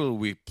in Liverpool,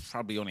 we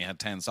probably only had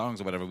 10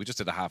 songs or whatever. We just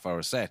did a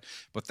half-hour set.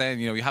 But then,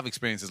 you have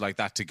experiences like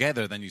that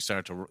together, then you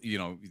start to,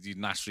 you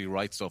naturally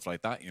write stuff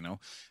like that,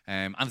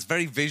 and it's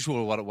very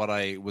visual what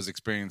I was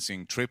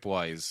experiencing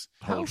trip-wise.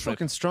 How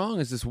fucking strong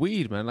is this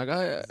weed, man? Like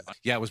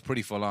yeah, it was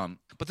pretty full on.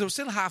 But there was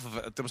still half of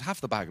it. There was half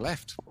the bag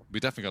left. We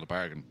definitely got a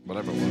bargain,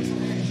 whatever it was.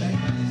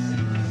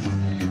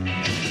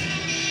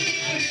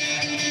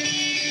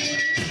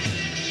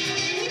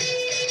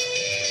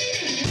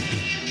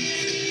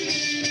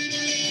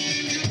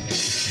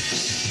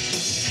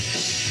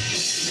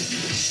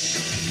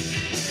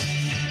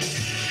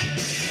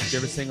 Do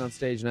you ever sing on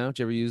stage now?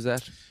 Do you ever use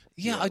that?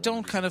 Yeah, I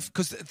don't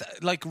because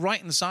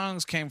writing the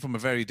songs came from a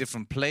very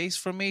different place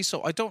for me.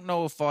 So I don't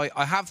know if I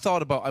have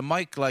thought about, I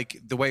might like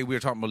the way we were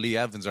talking about Lee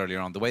Evans earlier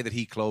on, the way that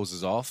he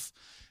closes off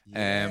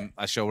a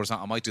show or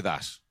something. I might do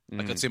that.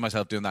 I could see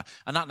myself doing that,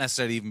 and not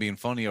necessarily even being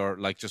funny or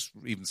like just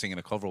even singing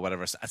a cover or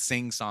whatever, a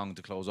sing song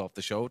to close off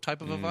the show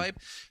type of a vibe.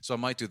 So I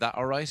might do that.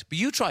 All right, but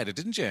you tried it,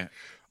 didn't you?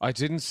 I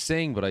didn't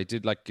sing, but I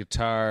did like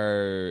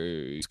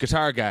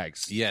guitar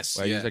gags. Yes,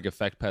 I used like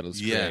effect pedals.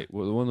 Yeah,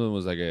 well, one of them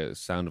was like a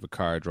sound of a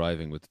car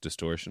driving with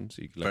distortion.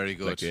 So you could very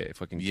good. Like a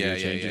fucking gear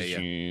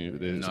changes.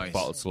 There's nice. a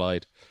bottle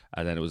slide,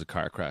 and then it was a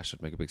car crash.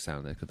 It'd make a big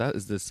sound. Because that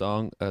is the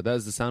song. That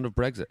is the sound of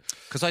Brexit.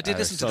 Because I did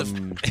listen to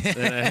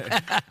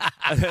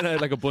and then I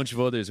had like a bunch of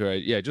others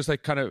where just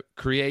like kind of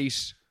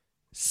create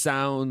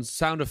sound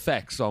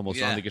effects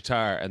almost on the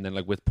guitar, and then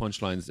like with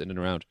punchlines in and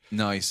around.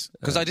 Nice.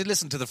 Because I did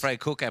listen to the Fred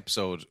Cook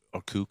episode,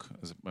 or Cook,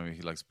 as maybe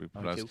he likes to be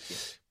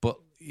pronounced. But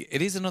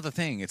it is another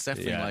thing. It's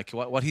definitely like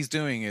what he's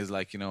doing is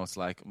like, it's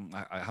like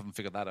I haven't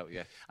figured that out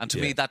yet. And to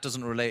me, that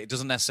doesn't relate. It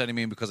doesn't necessarily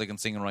mean because I can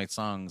sing and write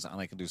songs and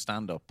I can do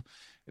stand up.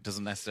 It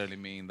doesn't necessarily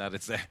mean that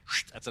that's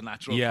a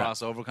natural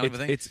crossover kind of a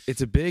thing.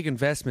 It's a big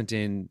investment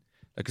in,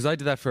 because I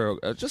did that for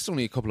just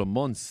only a couple of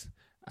months.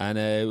 And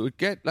would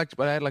get I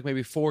had like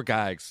maybe 4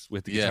 gags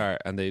with the guitar,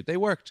 and they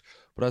worked.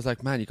 But I was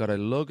like, man, you got to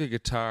lug a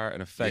guitar,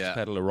 an effects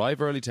pedal,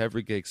 arrive early to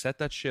every gig, set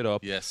that shit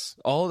up. Yes,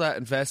 all that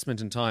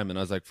investment in time. And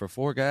I was like, for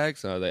 4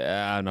 gags, I was like,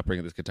 I'm not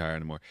bringing this guitar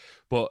anymore.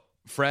 But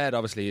Fred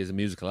obviously is a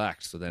musical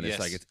act, so then it's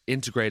like it's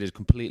integrated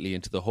completely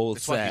into the whole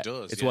set.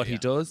 It's what he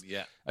does.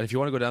 Yeah, and if you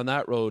want to go down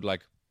that road,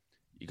 like,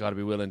 you got to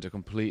be willing to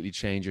completely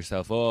change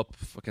yourself up,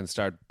 fucking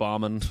start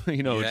bombing,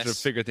 to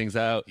figure things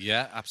out.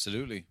 Yeah,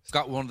 absolutely.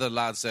 Got one of the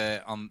lads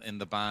in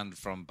the band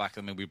from back,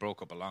 we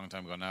broke up a long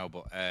time ago now,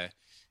 but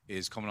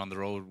is coming on the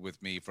road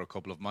with me for a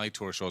couple of my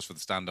tour shows for the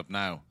stand-up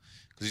now,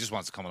 because he just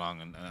wants to come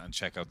along and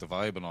check out the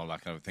vibe and all that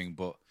kind of thing.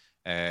 But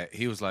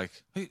he was like,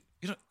 hey,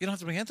 you don't have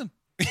to bring anything.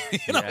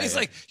 He's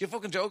like, you're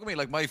fucking joking me.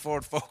 Like, my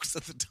Ford Focus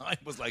at the time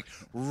was like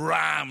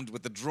rammed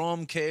with the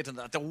drum kit and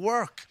the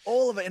work.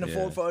 All of it in a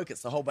Ford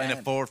Focus, the whole band. In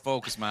a Ford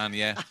Focus, man,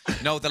 yeah.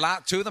 No, the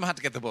 2 of them had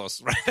to get the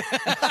bus, right?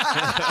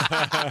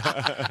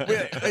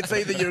 It's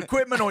either your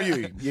equipment or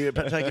you. You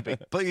take a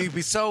pick. But you'd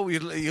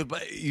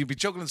be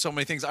juggling so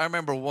many things. I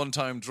remember one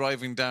time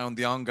driving down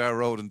the Ongar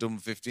Road in Dublin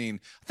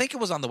 15. I think it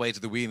was on the way to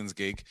the Whelans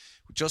gig.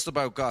 Just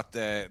about got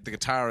the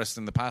guitarist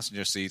in the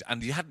passenger seat,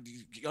 and you're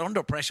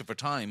under pressure for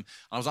time.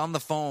 I was on the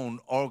phone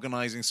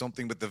organising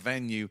something with the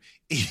venue,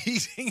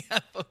 eating a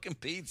fucking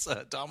pizza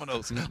at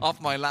Domino's off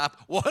my lap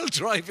while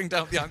driving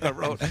down the Ongar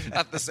Road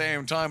at the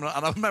same time.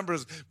 And I remember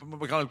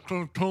kind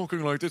of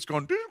talking like this,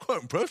 going, "This is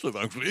quite impressive,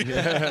 actually."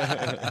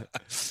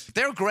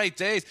 They're great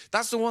days.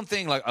 That's the one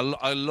thing. Like,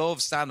 I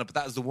love stand up, but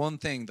that is the one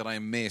thing that I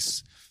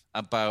miss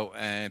about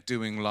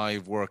doing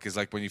live work, is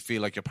like when you feel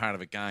like you're part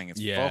of a gang.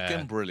 It's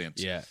fucking brilliant.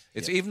 Yeah,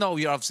 it's even though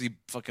you obviously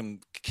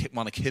fucking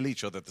want to kill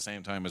each other at the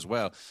same time as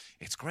well.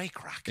 It's great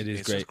crack.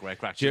 It's just great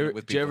crack. Do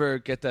you ever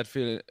get that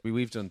feeling?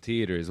 We've done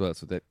theatre as well,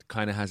 so that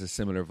kind of has a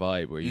similar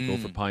vibe where you go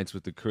for pints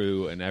with the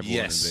crew and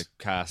everyone in the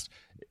cast.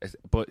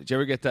 But do you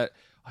ever get that?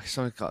 I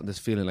sort of gotten this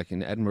feeling like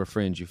in Edinburgh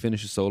Fringe, you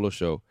finish a solo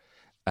show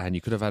and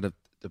you could have had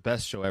the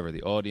best show ever.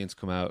 The audience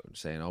come out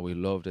saying, "Oh, we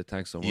loved it.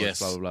 Thanks so much." Yes.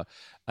 Blah blah blah.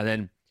 And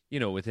then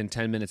within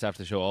 10 minutes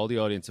after the show, all the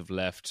audience have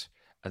left,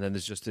 and then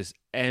there's just this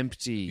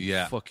empty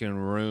fucking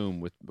room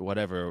with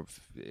whatever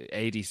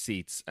 80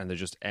 seats, and they're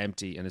just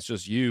empty, and it's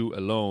just you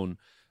alone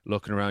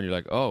looking around. You're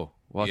like, "Oh,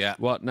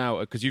 what now?"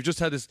 Because you've just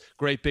had this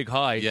great big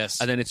high,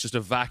 and then it's just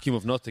a vacuum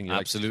of nothing. You're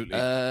Absolutely.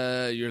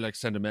 You're like,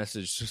 send a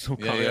message to some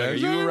comic. yeah. Are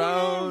you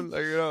around?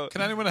 Like,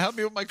 Can anyone help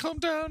me with my come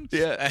down?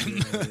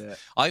 Yeah.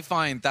 I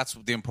find that's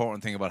the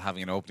important thing about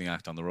having an opening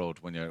act on the road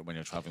when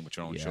you're traveling with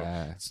your own show.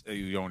 It's,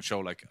 your own show.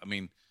 Like, I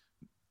mean,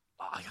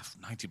 I have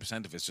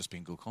 90% of it's just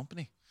being good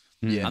company.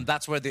 Yeah. And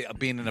that's where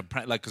being an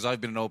apprentice, like, because I've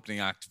been an opening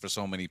act for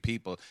so many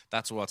people,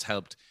 that's what's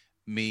helped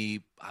me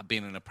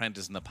being an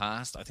apprentice in the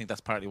past. I think that's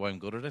partly why I'm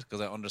good at it,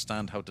 because I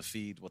understand how to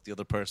feed what the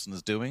other person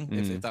is doing,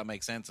 if that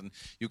makes sense. And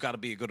you've got to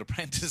be a good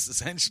apprentice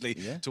essentially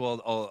to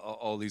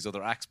all these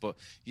other acts. But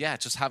yeah,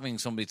 just having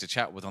somebody to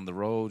chat with on the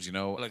road,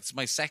 like it's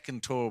my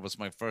second tour, was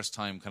my first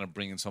time kind of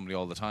bringing somebody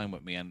all the time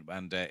with me,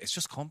 and it's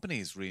just company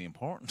is really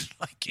important.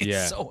 Like,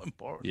 it's so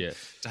important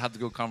to have the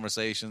good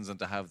conversations and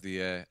to have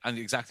the and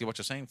exactly what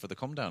you're saying for the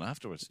come down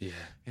afterwards.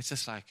 It's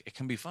just like, it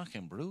can be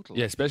fucking brutal.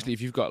 Especially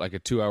if you've got like a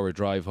 2-hour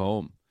drive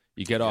home.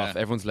 You get off,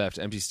 everyone's left,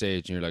 empty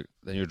stage, and you're like,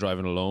 then you're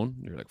driving alone.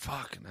 You're like,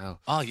 fucking hell.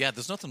 Oh yeah,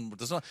 there's not.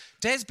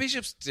 Des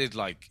Bishops did,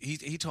 like,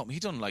 he told me, he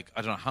done like,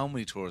 I don't know how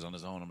many tours on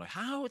his own. I'm like,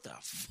 how the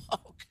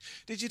fuck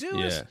did you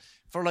do it?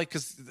 For like,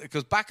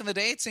 because back in the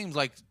day, it seems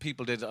like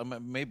people did.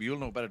 Maybe you'll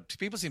know better.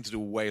 People seem to do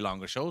way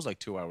longer shows, like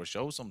 2-hour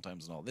shows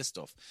sometimes, and all this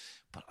stuff.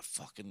 But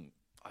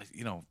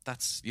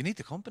that's, you need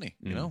the company.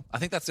 I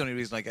think that's the only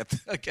reason I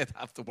get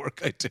half the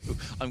work I do.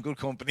 I'm good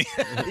company.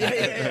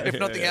 If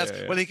nothing else,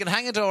 well, he can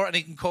hang a door and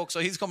he can cook, so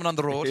he's coming on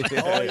the road.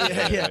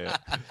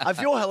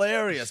 If you're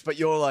hilarious, but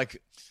you're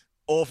like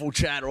awful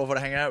chat or awful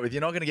to hang out with,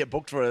 you're not going to get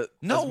booked for it.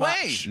 No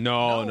way. Much.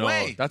 No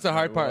way. That's the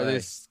hard part of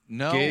this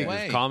gig,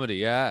 way. Is comedy.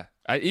 Yeah,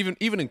 even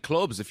in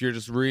clubs, if you're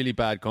just really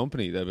bad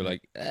company, they'll be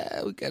like,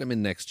 "We'll get him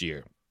in next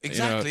year."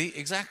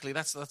 Exactly.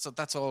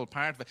 That's all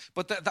part of it.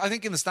 But I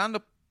think in the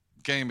stand-up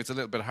game, it's a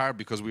little bit hard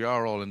because we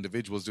are all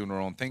individuals doing our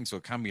own thing, so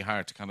it can be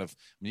hard to kind of,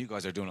 you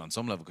guys are doing it on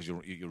some level because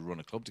you run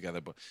a club together,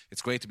 but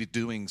it's great to be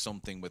doing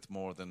something with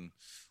more than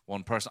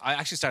one person. I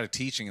actually started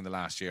teaching in the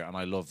last year, and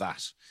I love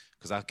that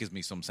because that gives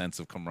me some sense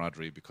of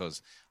camaraderie,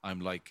 because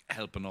I'm like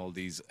helping all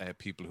these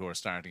people who are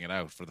starting it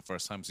out for the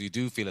first time, so you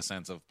do feel a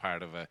sense of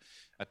part of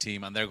a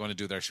team, and they're going to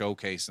do their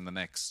showcase in the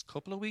next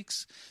couple of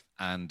weeks.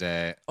 And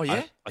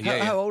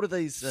how old are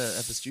these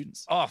the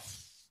students?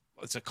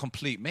 It's a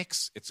complete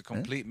mix. It's a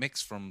complete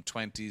mix from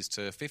 20s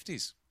to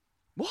 50s.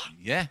 What?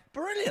 Yeah.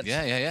 Brilliant.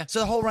 Yeah. So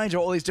the whole range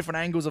of all these different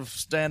angles of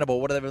stand-up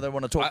or whatever they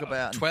want to talk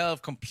about.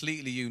 12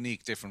 completely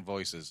unique different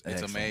voices.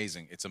 It's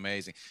amazing. It's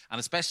amazing. And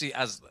especially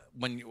as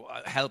when you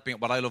helping,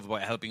 what I love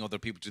about helping other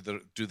people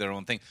do their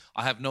own thing,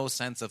 I have no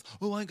sense of,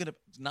 I'm going to,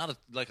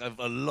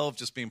 I love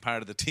just being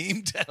part of the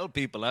team to help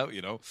people out,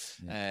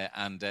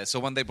 so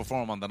when they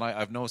perform on the night, I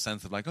have no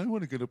sense of like, I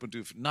want to get up and do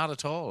it. Not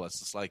at all. It's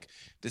just like,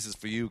 this is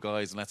for you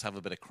guys, and let's have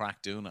a bit of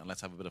crack doing it, and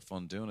let's have a bit of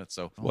fun doing it.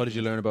 So what did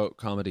you learn about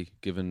comedy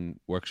given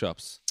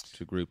workshops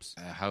to groups?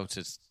 How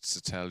to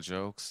tell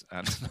jokes,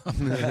 and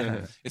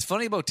it's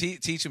funny about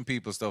teaching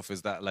people stuff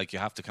is that, like, you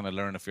have to kind of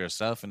learn it for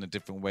yourself in a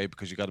different way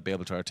because you got to be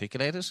able to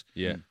articulate it.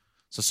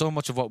 So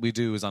much of what we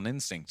do is on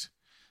instinct,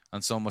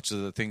 and so much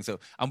of the things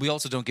and we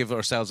also don't give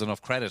ourselves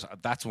enough credit.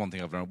 That's one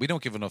thing I've learned. We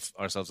don't give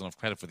ourselves enough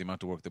credit for the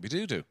amount of work that we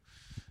do, the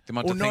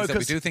amount of things that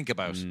we do think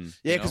about.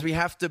 Because we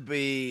have to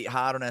be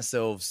hard on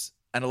ourselves,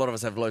 and a lot of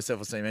us have low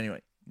self-esteem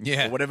anyway.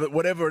 Yeah, or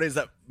whatever it is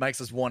that makes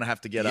us want to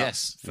have to get up.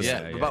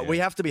 But we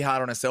have to be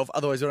hard on ourselves,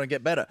 otherwise we don't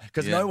get better.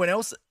 Because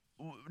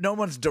no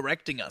one's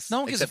directing us.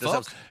 No one gives a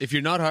fuck. If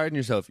you're not hard on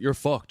yourself, you're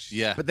fucked.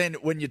 Yeah. But then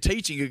when you're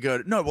teaching, you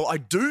go, no, well, I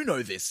do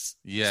know this.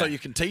 Yeah. So you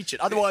can teach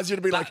it. Otherwise,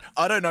 you'd be like,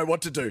 I don't know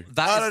what to do.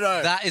 I don't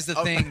know. That is the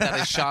thing that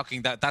is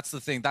shocking. That's the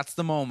thing. That's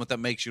the moment that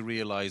makes you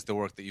realize the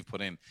work that you've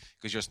put in.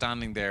 Because you're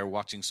standing there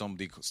watching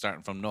somebody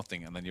starting from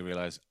nothing, and then you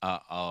realize,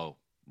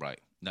 right.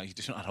 No, you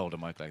do not hold a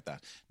mic like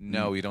that.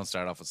 No, you don't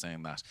start off with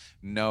saying that.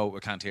 No, I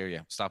can't hear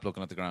you. Stop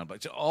looking at the ground.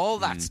 But all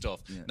that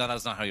stuff. Yeah. No,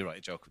 that's not how you write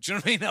a joke. Do you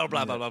know what I mean? No,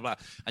 blah, blah, blah, blah.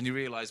 And you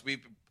realize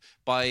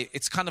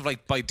it's kind of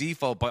like by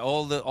default, by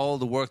all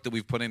the work that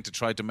we've put in to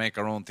try to make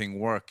our own thing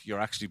work, you're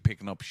actually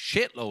picking up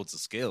shitloads of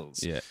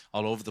skills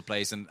all over the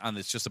place. And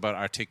it's just about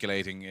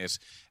articulating it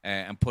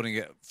and putting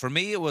it. For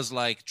me, it was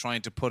like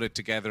trying to put it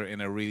together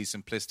in a really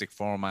simplistic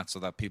format so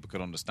that people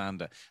could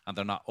understand it and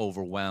they're not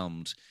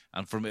overwhelmed.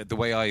 And for me, the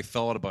way I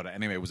thought about it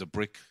anyway, it was a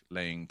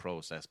bricklaying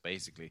process,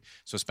 basically.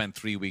 So I spent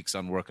 3 weeks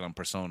on working on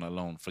persona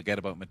alone. Forget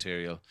about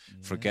material.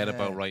 Forget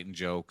about writing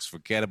jokes.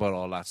 Forget about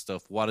all that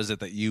stuff. What is it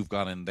that you've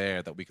got in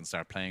there that we can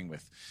start playing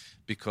with?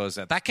 Because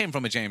that came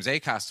from a James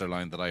Acaster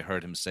line that I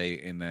heard him say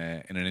in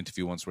an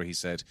interview once, where he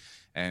said,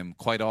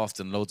 quite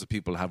often loads of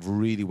people have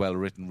really well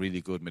written,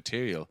 really good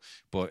material,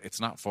 but it's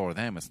not for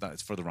them.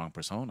 It's for the wrong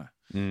persona.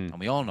 And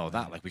we all know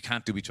that. Like, we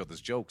can't do each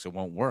other's jokes. It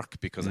won't work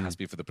because it has to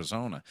be for the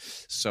persona.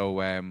 So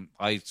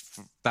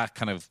that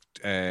kind of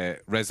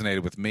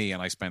resonated with me,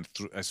 and I spent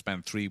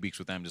 3 weeks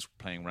with them just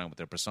playing around with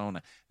their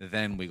persona.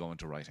 Then we go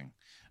into writing.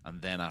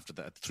 And then after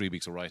that, 3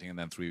 weeks of writing and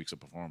then 3 weeks of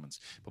performance.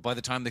 But by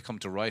the time they come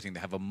to writing, they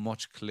have a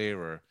much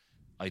clearer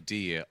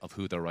idea of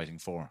who they're writing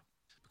for.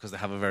 Because they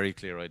have a very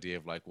clear idea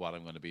of like what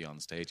I'm going to be on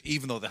stage,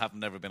 even though they have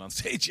never been on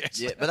stage yet.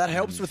 Yeah, but that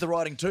helps with the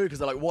writing too, because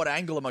they're like, what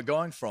angle am I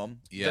going from?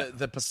 Yeah.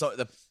 The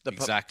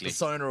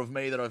persona of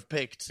me that I've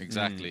picked.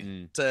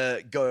 Exactly.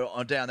 To go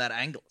on down that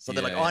angle. So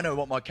they're like, I know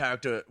what my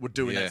character would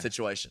do in that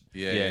situation.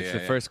 It's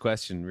the first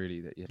question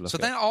really that you look So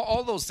at. then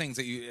all those things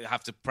that you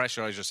have to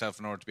pressurize yourself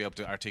in order to be able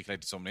to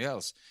articulate to somebody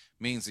else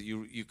means that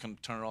you can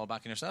turn it all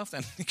back on yourself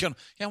then. You can,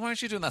 why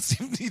aren't you doing that,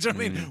 Stephen? You know what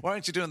I mean? Why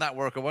aren't you doing that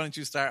work? Or why don't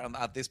you start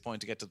at this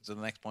point to get to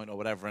the next point or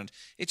whatever? And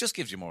it just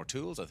gives you more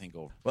tools, I think.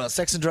 Well,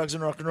 sex and drugs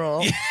and rock and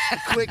roll.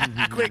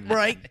 Quick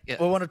break. Yeah.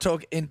 We want to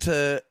talk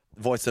into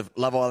voice of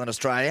Love Island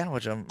Australia,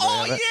 which I'm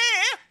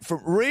from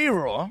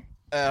Reraw,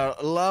 our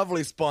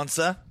lovely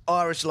sponsor,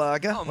 Irish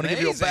Lager. I'm going to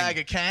give you a bag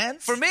of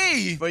cans. For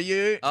me? For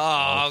you.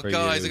 Oh, for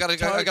guys, you. I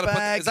gotta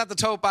put. Is that the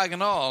tote bag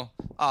and all?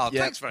 Oh,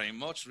 thanks very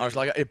much. Irish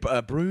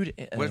Lager, brewed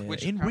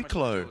in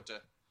Wicklow.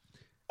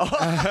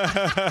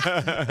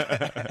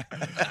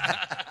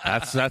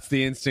 That's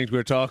the instinct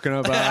we're talking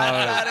about.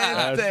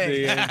 That's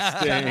the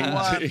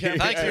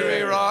instinct. Thank you,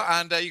 Reraw,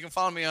 and you can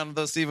follow me on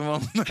the Stephen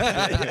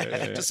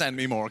Mullan. Just send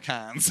me more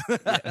cans.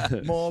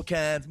 More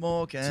cans.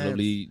 It's a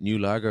lovely new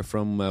lager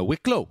from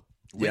Wicklow.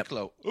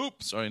 Wicklow.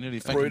 Oops, sorry, nearly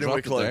Brewed in dropped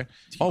Wicklow. it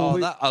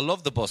there. I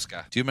love the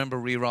Buska. Do you remember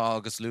Reraw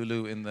August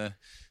Lulu in the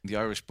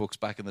Irish books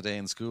back in the day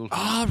in school?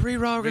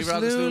 Reraw August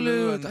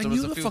Lulu. I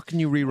knew the fucking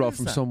new Reraw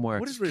from somewhere.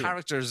 What is Reraw?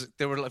 Characters,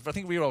 they were like, I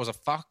think Reraw was a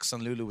fox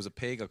and Lulu was a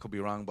pig. I could be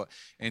wrong, but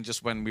in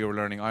just when we were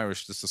learning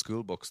Irish, just the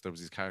school books, there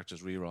was these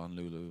characters, Reraw and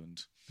Lulu,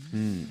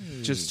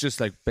 and Just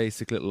like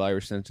basic little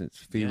Irish sentence.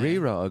 Fi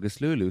Reraw August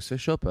Lulu, so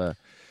shuppa.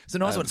 It's a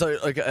nice one. So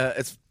like,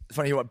 it's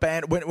funny. What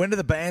band? When did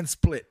the band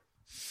split?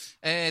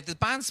 the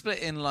band split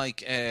in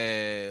like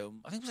I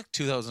think it was like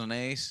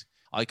 2008.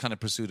 I kind of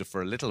pursued it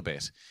for a little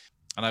bit.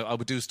 And I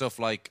would do stuff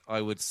like I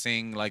would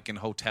sing like in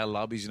hotel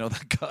lobbies, you know,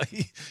 that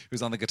guy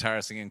who's on the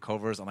guitar singing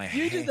covers. And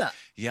You did that?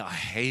 Yeah, I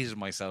hated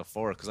myself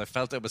for it because I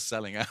felt I was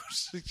selling out.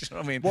 You know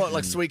what I mean? What,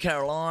 like Sweet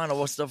Caroline or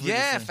what stuff?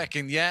 Yeah,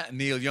 fucking yeah.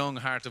 Neil Young,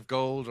 Heart of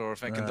Gold, or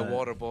fucking The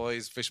Water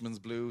Boys, Fisherman's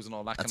Blues, and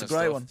all that kind of stuff.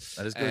 That's a great one.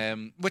 That is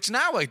good. Which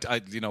now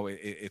I you know,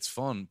 it's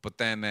fun. But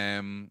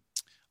then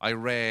I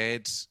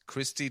read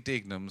Christy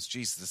Dignam's.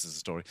 Jesus, this is a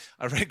story.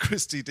 I read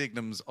Christy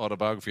Dignam's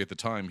autobiography at the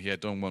time. He had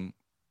done one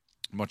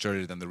much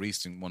earlier than the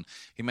recent one.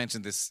 He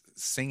mentioned this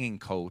singing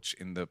coach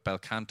in the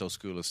Belcanto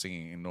School of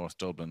Singing in North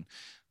Dublin.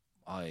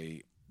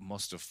 I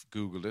must have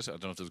Googled it. I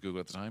don't know if there was Google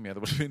at the time. Yeah,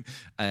 there would have been.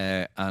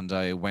 And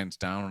I went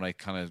down and I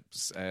kind of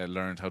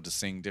learned how to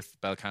sing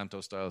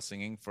Belcanto style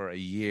singing for a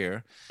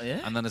year. Oh,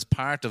 yeah? And then as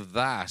part of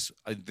that,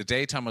 the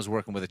daytime I was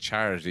working with a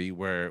charity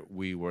where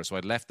we were, so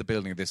I'd left the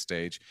building at this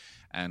stage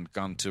and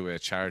gone to a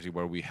charity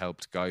where we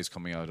helped guys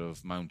coming out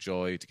of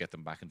Mountjoy to get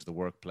them back into the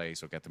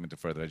workplace or get them into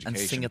further education.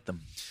 And sing at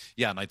them.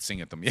 Yeah, and I'd sing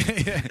at them.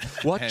 Yeah.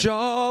 What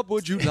job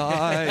would you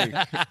like?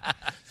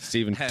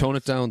 Stephen, tone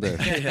it down there.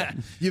 Yeah.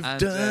 You've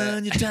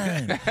done your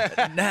time.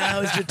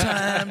 Now is your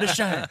time to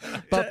shine.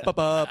 Ba, ba,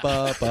 ba,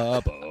 ba,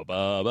 ba, ba,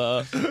 ba,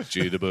 ba.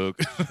 Jitterbug.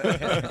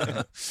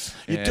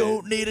 You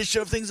don't need to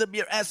shove things up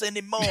your ass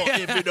anymore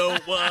if you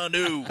don't want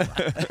to.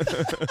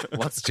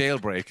 What's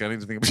jailbreak? I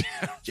need to think of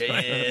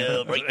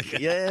Jailbreak.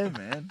 Yeah,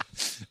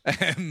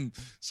 man.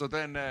 So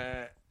then, do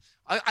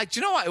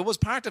you know what? It was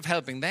part of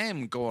helping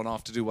them going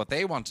off to do what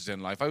they wanted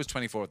in life. I was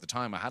 24 at the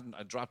time. I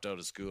dropped out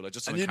of school. And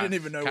you didn't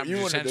even know what you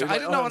wanted to do. I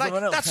didn't know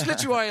what that's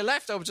literally why I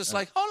left. I was just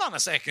like, hold on a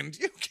second.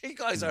 You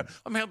guys are,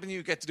 I'm helping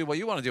you get to do what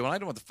you want to do, and I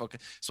don't want the fuck.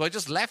 So I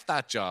just left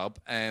that job.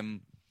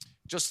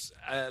 Just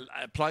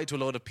applied to a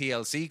load of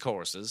PLC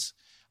courses.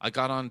 I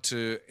got on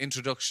to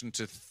introduction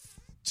to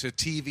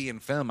TV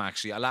and film,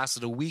 actually. I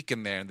lasted a week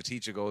in there, and the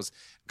teacher goes,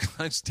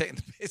 I'm just taking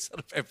the piss out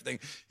of everything.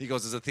 He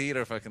goes, there's a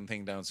theatre fucking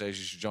thing downstairs.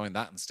 You should join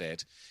that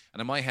instead.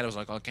 And in my head, I was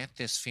like, I'll get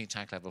this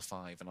FETAC level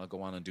 5, and I'll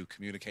go on and do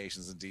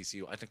communications and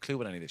DCU. I had no clue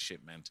what any of this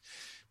shit meant.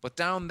 But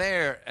down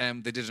there,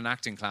 they did an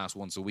acting class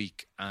once a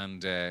week,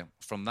 and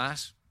from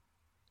that,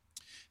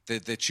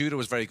 the tutor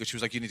was very good. She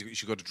was like, you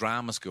should go to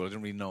drama school. I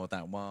didn't really know what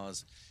that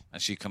was.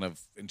 And she kind of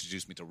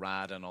introduced me to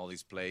RADA and all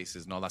these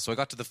places and all that. So I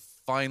got to the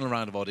final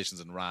round of auditions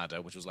in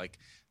RADA, which was like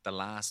the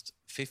last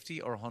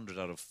 50 or 100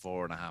 out of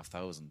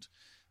 4,500.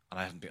 And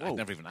I'd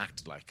never even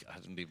acted like. I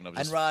hadn't even. I was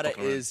And just RADA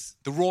fucking around. is?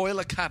 The Royal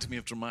Academy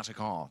of Dramatic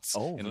Arts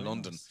in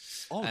London.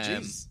 Oh,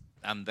 jeez.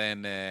 And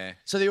then...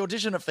 So the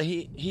audition for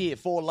here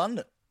for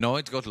London? No, I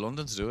had to go to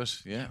London to do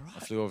it. Yeah, I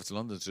flew over to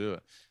London to do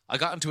it. I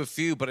got into a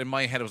few, but in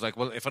my head I was like,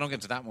 well, if I don't get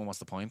into that one, what's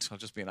the point? I'll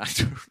just be an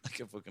actor.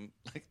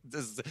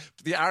 This is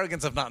the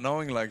arrogance of not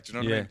knowing, like, do you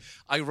know what I mean?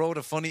 I wrote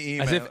a funny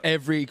email. As if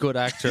every good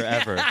actor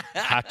ever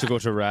had to go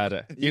to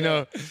RADA. You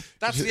know?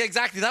 That was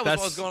what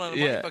was going on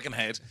in my fucking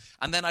head.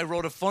 And then I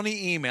wrote a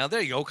funny email.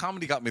 There you go,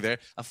 comedy got me there.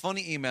 A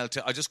funny email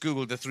I just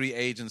Googled the 3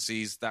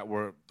 agencies that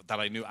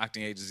I knew,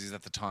 acting agencies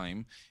at the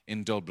time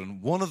in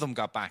Dublin. One of them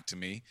got back to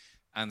me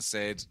and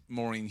said,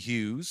 Maureen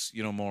Hughes,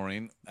 you know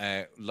Maureen,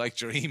 liked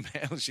your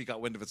email. She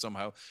got wind of it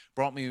somehow.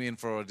 Brought me in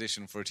for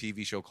audition for a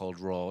TV show called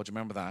Raw. Do you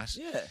remember that?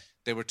 Yeah.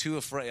 They were too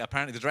afraid.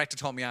 Apparently, the director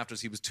told me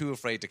afterwards he was too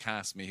afraid to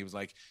cast me. He was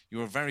like, "You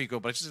were very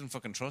good, but I just didn't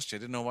fucking trust you. I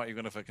didn't know what you're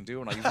going to fucking do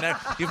or not.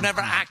 You've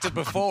never acted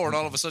before, and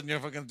all of a sudden you're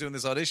fucking doing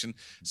this audition."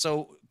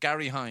 So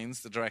Gary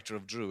Hines, the director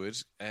of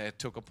Druid,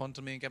 took a punt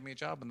on me and gave me a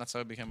job, and that's how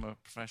I became a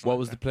professional. What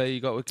was the play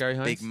you got with Gary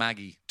Hines? Big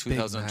Maggie,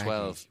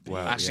 2012. Big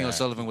Maggie. Wow, Ashley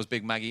O'Sullivan was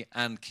Big Maggie,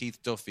 and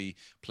Keith Duffy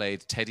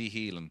played Teddy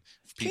Heelan.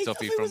 Keith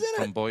Duffy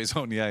from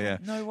Boyzone. Yeah.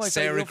 No way.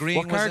 Sarah Green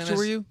what was in character it.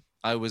 were you?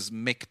 I was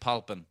Mick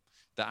Palpin.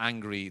 The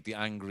angry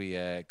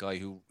guy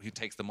who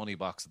takes the money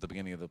box at the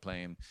beginning of the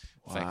play and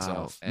fakes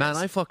off. Man,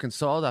 I fucking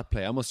saw that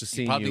play. I must have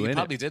seen you in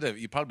probably it. did it.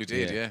 You probably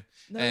did, yeah.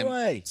 No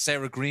way.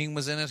 Sarah Green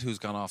was in it, who's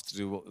gone off to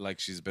do, like,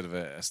 she's a bit of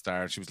a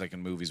star. She was like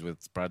in movies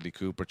with Bradley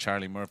Cooper.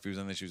 Charlie Murphy was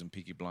in it. She was in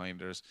Peaky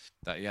Blinders.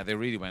 They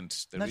really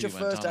went. That's your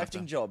first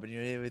acting job, and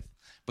you're here with.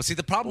 But see,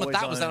 the problem with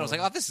that was that I was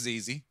like, oh, this is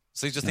easy.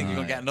 So you just think you're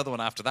gonna get another one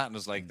after that, and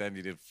it's like then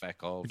you did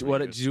feck all.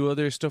 Did you do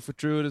other stuff with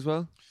Druid as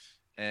well?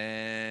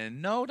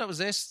 No, that was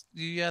it.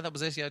 Yeah, that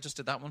was it. Yeah, I just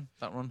did that one.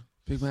 That run.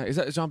 Big man, is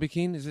that John B.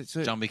 Keane? Is it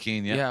John B.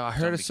 Keane? Yeah. Yeah, I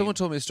heard it. Someone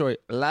told me a story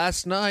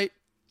last night.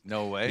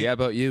 No way. Yeah,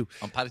 about you.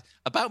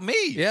 About me?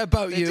 Yeah,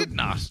 about they you. They did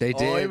not. They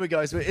did. Oh, here we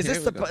go. So is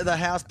this the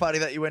house party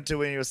that you went to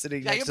when you were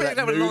sitting next to that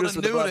nudist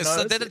with the blood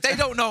nose? They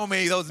don't know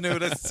me, those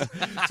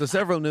nudists. So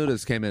several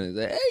nudists came in and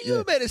said, "Hey,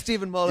 you made a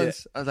Stephen Mullan."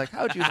 Yeah. I was like,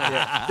 "How'd you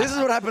know?" This is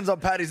what happens on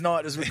Paddy's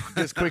night.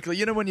 Just quickly,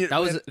 you know when you.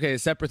 That was okay. A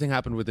separate thing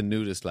happened with the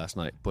nudist last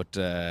night, but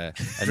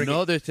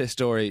another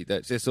story.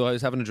 So I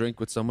was having a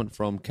drink with someone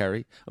from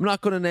Kerry. I'm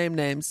not going to name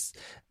names.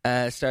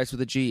 Starts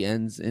with a G,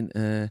 ends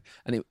in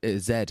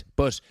Z.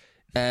 But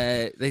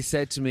they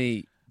said to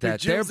me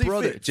that their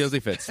brother,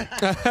 Jilsey Fitz.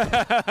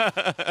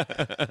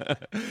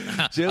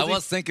 I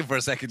was thinking for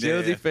a second.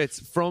 Jilsey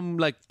Fitz from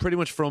pretty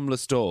much from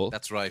Listowel.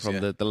 That's right. From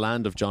the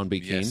land of John B.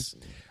 Keane. Yes.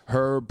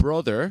 Her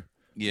brother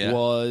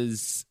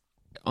was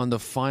on the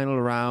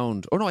final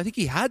round. Oh no, I think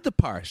he had the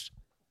part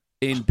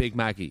in Big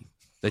Maggie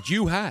that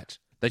you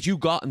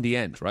got in the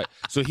end, right?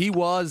 So he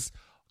was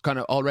kind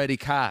of already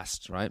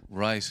cast, right?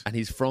 Right. And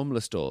he's from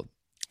Listowel.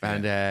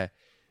 And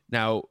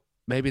now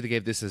maybe they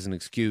gave this as an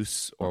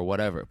excuse or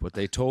whatever, but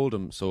they told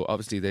him. So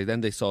obviously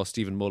they saw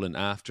Stephen Mullan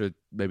after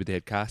maybe they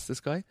had cast this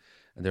guy,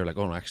 and they were like,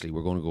 "Oh no, actually,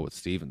 we're going to go with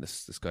Stephen.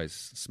 This guy's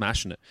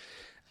smashing it."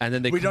 And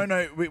then we don't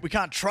know. We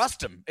can't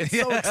trust him. It's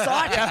so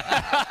exciting.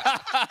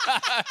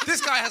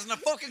 This guy hasn't a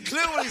fucking clue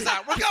what he's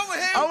at. We're going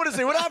with him. I want to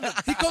see what happens.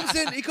 He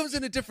comes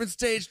in a different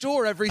stage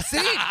door every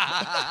scene.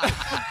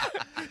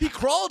 He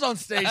crawled on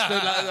stage.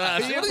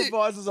 He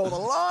improvises all the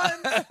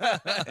lines.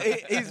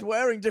 He's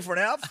wearing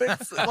different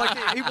outfits. Like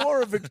he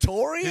wore a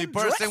Victorian He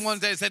burst dress. in one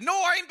day and said, "No,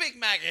 I'm Big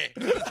Maggie."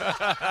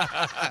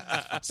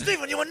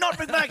 Stephen, you were not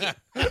Big Maggie.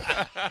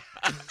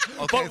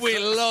 But we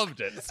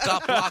loved it.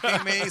 Stop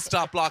blocking me.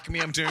 Stop blocking me.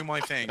 I'm doing my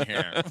thing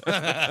here.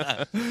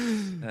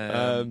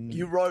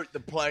 You wrote the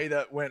play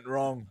that went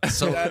wrong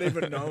without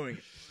even knowing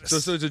it. So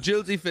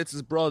Jilsey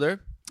Fitz's brother,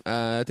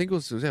 I think it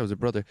was a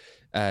brother,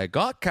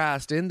 got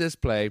cast in this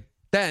play.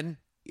 Then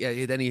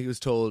he was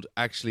told,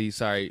 actually,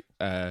 sorry,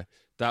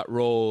 that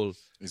role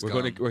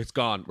it's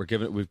gone.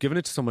 We've given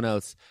it to someone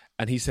else.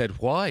 And he said,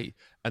 why?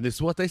 And this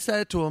is what they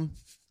said to him.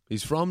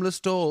 He's from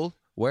Listowel,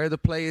 where the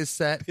play is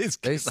set.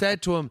 They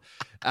said to him,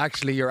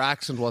 actually, your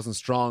accent wasn't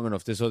strong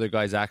enough. This other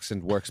guy's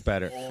accent works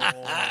better.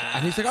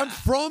 And he's like, I'm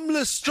from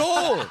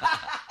Listowel.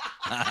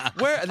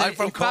 Where? And then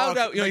he found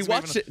out, he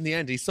watched it in the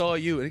end. He saw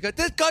you and he goes,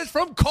 this guy's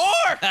from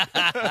Cork.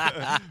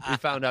 We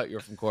found out you're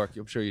from Cork.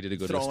 I'm sure you did a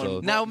good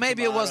Listowel. Now,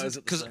 maybe it wasn't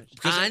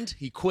and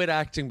he quit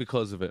acting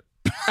because of it.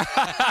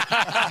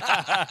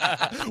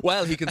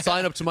 Well, he can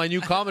sign up to my new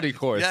comedy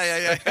course.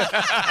 Yeah.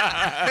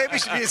 Maybe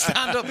it should be a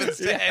stand-up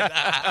instead.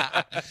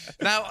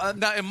 Now,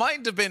 it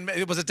might have been.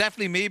 It was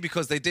definitely me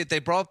because they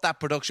brought that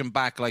production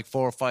back like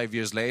 4 or 5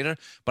 years later,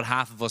 but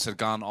half of us had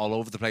gone all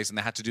over the place, and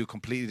they had to do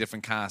completely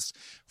different casts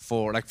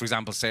for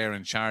example, Sarah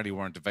and Charlie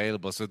weren't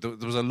available, so there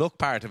was a look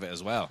part of it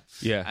as well.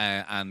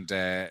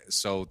 Yeah,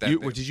 so then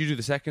did you do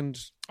the second?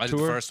 I did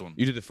the first one.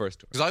 You did the first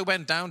tour because I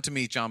went down to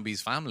meet John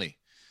B's family.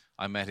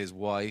 I met his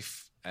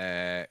wife,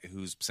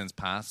 who's since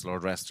passed,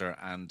 Lord rest her,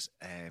 and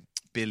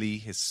Billy,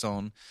 his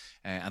son,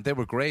 and they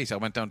were great. I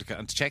went down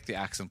to check the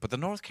accent, but the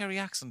North Kerry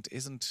accent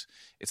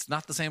it's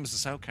not the same as the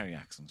South Kerry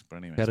accent. But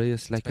anyway,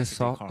 it's like a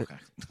soft.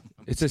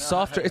 It's a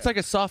softer. It's like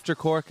a softer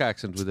Cork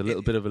accent with a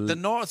little bit of a. The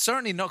North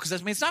certainly not, because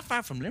it's not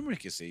far from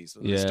Limerick. You see,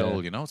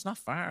 Listowel, it's not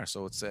far.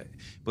 So it's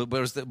but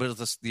whereas if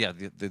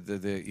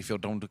you're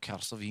down to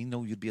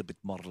Carsavino, you'd be a bit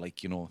more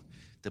like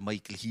the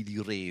Michael Healy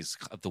Rays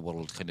of the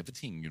world kind of a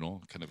thing,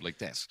 kind of like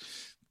that.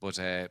 But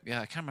I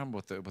can't remember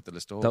what the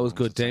list over. That was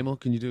good. Damo,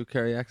 can you do a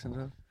Kerry accent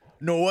now?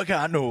 No, I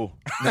can't. No,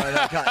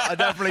 I can't. I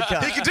definitely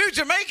can't. He can do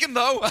Jamaican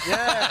though.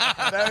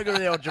 Yeah, very good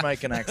with the old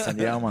Jamaican accent.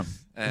 Yeah,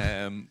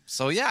 man.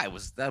 So yeah, it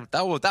was that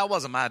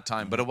was a mad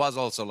time, but it was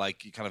also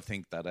like you kind of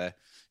think that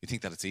you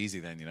think that it's easy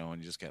then, and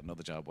you just get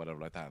another job, whatever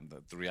like that. And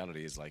the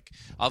reality is like,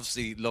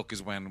 obviously, luck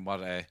is when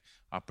what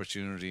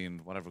opportunity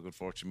and whatever good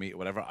fortune meet or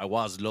whatever. I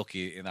was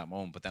lucky in that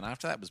moment, but then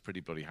after that it was pretty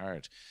bloody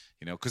hard,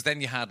 because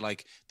then you had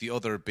like the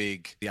other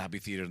big, the Abbey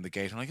Theatre and the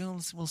Gate. I'm like, oh,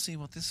 we'll see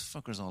what this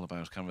fucker's all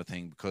about, kind of a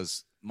thing.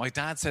 Because my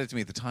dad said it to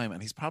me at the time,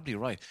 and he's probably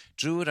right.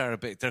 Druid are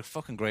they're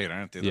fucking great,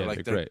 aren't they?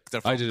 They're great.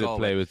 I did a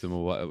play with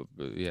them.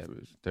 Yeah,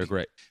 they're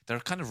great. They're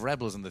kind of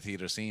rebels in the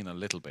theatre scene a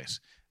little bit.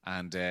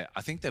 And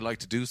I think they like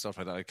to do stuff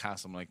like that. I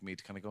cast them like me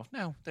to kind of go,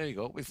 no, there you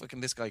go.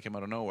 This guy came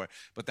out of nowhere.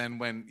 But then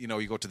when, you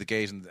go to the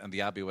Gate and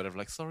the Abbey or whatever,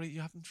 like, sorry, you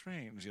haven't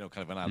trained, kind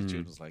of an attitude.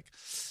 It was like,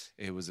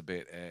 it was a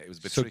bit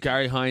so tricky.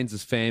 Gary Hines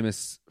is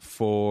famous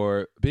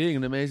for being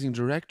an amazing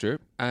director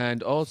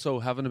and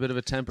also having a bit of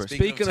a temper.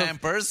 Speaking of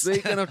tempers.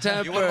 You wouldn't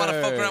want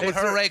to fuck around with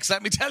her rakes,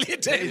 let me tell you,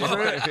 Dave.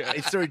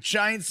 He threw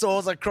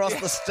chainsaws across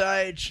the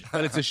stage.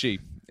 And it's a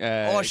sheep.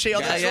 That's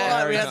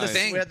right. We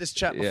had this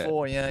chat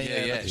before.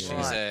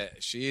 Yeah.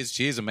 She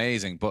is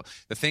amazing. But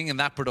the thing in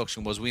that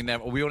production was we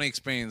only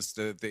experienced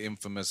the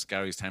infamous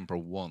Gary's temper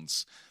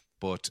once,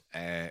 but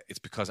it's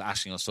because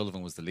Aisling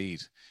O'Sullivan was the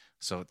lead.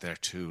 So they're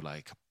two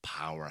like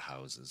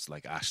powerhouses.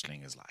 Like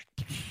Aisling is like,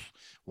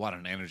 what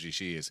an energy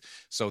she is.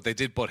 So they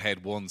did butt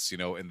head once,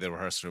 in the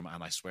rehearsal room,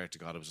 and I swear to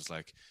God, it was just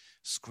like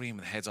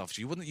screaming heads off.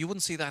 You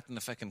wouldn't see that in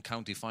the fucking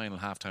county final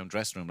halftime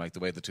dressing room, like the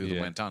way the two of them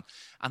went on.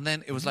 And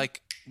then it was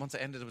like once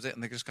it ended, it was it,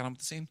 and they just got on with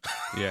the scene.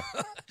 Yeah.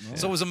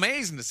 So it was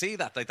amazing to see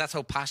that. Like that's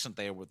how passionate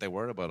they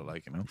were about it.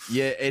 Like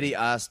Yeah, Eddie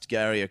asked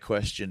Gary a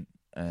question.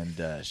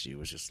 And she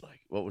was just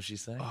like, what was she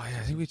saying? Oh yeah,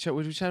 I think we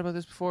chat about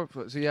this before.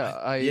 So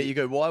you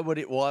go,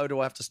 why do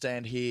I have to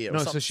stand here? No,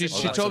 so she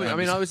told me. I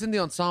mean, I was in the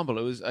ensemble.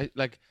 It was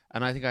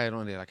and I think I had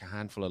only like a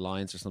handful of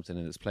lines or something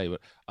in this play.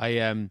 But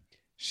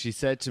she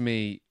said to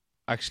me,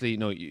 actually,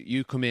 no,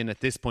 you come in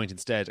at this point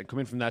instead, and come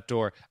in from that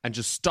door, and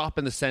just stop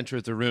in the center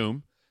of the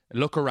room,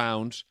 look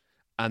around,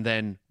 and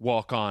then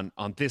walk on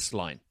this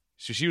line.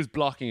 So she was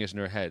blocking it in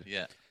her head.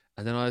 Yeah.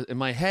 And then in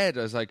my head,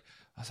 I was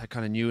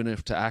kind of new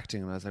enough to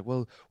acting, and I was like,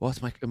 well,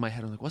 what's my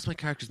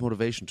character's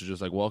motivation to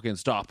just like walk in,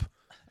 stop,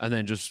 and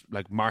then just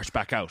like march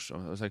back out?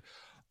 I was like,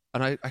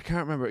 and I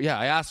can't remember. Yeah,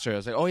 I asked her. I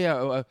was like, oh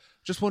yeah,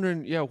 just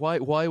wondering,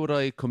 why would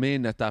I come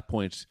in at that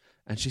point?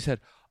 And she said,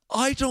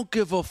 I don't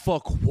give a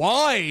fuck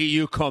why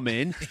you come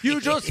in.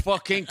 You just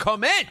fucking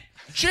come in.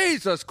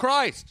 Jesus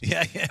Christ.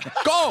 Yeah.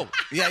 Go.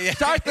 Yeah.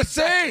 Start the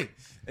scene.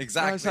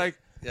 Exactly. And I was like,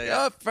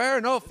 yeah, fair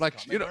enough.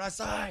 Like, what I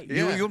say.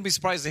 You wouldn't be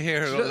surprised to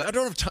hear.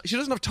 She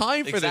doesn't have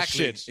time for this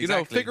shit.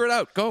 Exactly. Figure it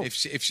out. Go. If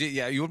she,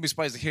 you wouldn't be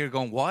surprised to hear her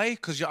going, why?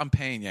 Because I'm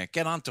paying you.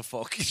 Get on to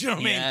fuck. You know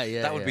what I mean?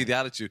 Yeah. That would be the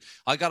attitude.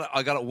 I got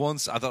it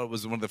once. I thought it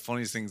was one of the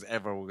funniest things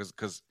ever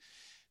because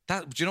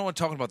that. Do you know what?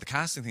 Talking about the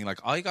casting thing, like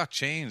I got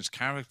changed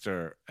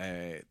character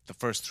the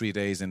first 3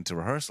 days into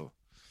rehearsal,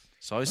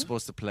 so I was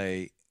supposed to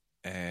play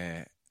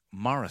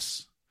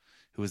Morris,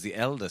 who was the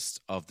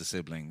eldest of the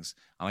siblings,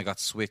 and I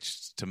got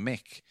switched to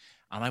Mick.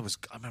 And I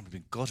remember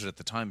being gutted at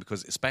the time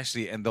because,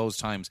 especially in those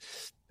times,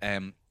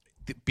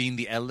 being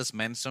the eldest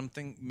meant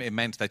something. It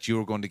meant that you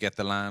were going to get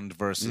the land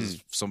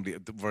versus somebody,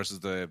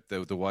 versus the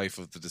wife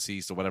of the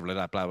deceased or whatever like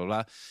that. Blah blah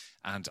blah.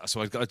 And so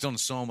I'd done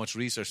so much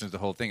research into the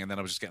whole thing, and then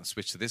I was just getting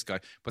switched to this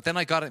guy. But then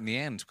I got it in the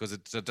end because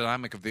it's the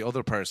dynamic of the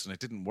other person. It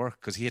didn't work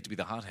because he had to be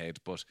the hothead,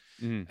 but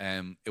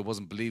it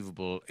wasn't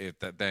believable.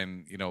 That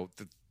then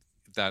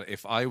that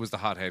if I was the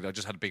hothead, I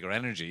just had bigger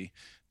energy.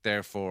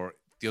 Therefore,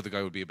 the other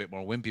guy would be a bit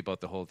more wimpy about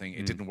the whole thing.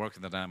 It didn't work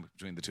in the dynamic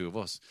between the two of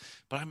us.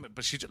 But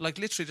she like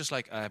literally just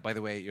like, by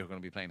the way, you're going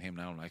to be playing him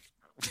now. I'm like,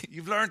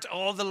 you've learned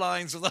all the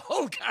lines of the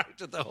whole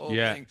character, the whole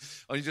thing.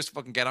 And you just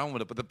fucking get on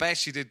with it. But the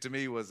best she did to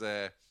me was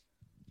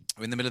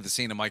in the middle of the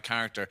scene, and my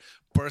character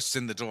bursts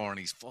in the door and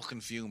he's fucking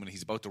fuming.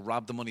 He's about to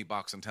rob the money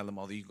box and tell them,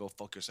 you can go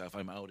fuck yourself.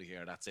 I'm out of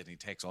here. That's it. And he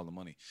takes all the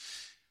money.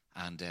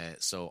 And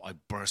so I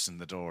burst in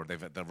the door.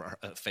 They've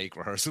a fake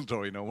rehearsal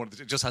door,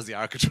 it just has the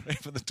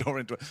architrave of the door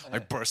into it. I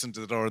burst into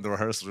the door in the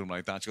rehearsal room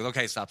like that. She goes,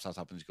 okay, stop.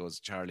 And she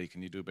goes, Charlie,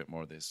 can you do a bit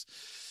more of this?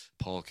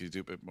 Paul, can you do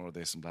a bit more of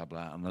this and blah,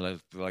 blah. And I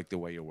like the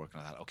way you're working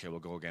on that. Okay, we'll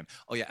go again.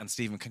 Oh, yeah, and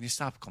Stephen, can you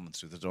stop coming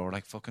through the door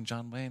like fucking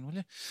John Wayne, will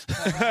you?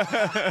 And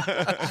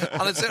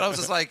I was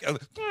just like,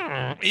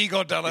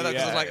 ego down like that.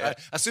 I was like,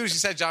 as soon as she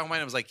said John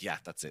Wayne, I was like, yeah,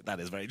 that's it. That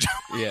is very John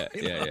Wayne.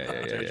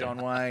 Yeah. John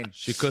Wayne.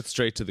 She cut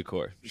straight to the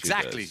core.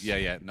 Exactly.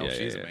 Yeah. No,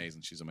 she's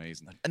amazing. She's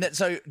amazing. And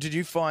so did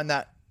you find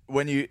that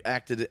when you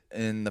acted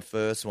in the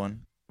first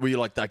one, Were you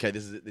like, okay,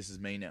 this is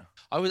me now?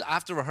 I was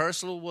after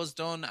rehearsal was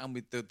done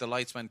and the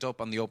lights went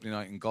up on the opening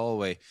night in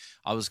Galway.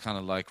 I was kind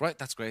of like, right,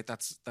 that's great,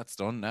 that's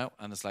done now.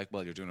 And it's like,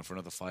 well, you're doing it for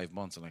another 5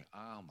 months. I'm like,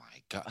 oh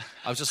my god,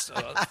 I was just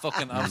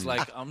fucking. I was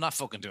like, I'm not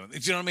fucking doing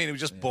it. Do you know what I mean? It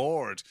was just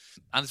bored,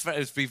 and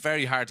it'd be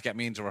very hard to get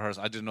me into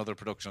rehearsal. I did another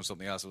production of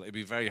something else. It'd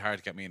be very hard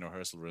to get me in a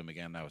rehearsal room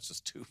again now. It's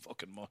just too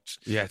fucking much.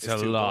 Yeah, it's a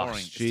too lot.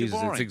 boring.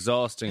 Jesus, it's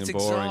exhausting it's and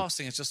boring.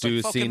 exhausting. It's just Do like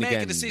a fucking scene make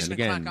again a decision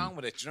and and again. crack on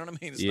with it. Do you know what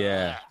I mean? It's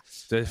Yeah.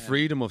 The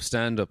freedom of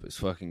stand-up is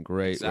fucking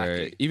great. Where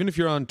Exactly. even if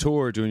you're on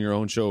tour doing your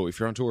own show, if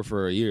you're on tour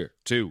for a year,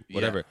 2,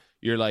 whatever,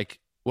 you're like,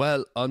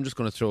 well, I'm just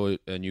going to throw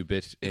a new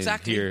bit in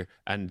here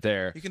and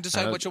there. You can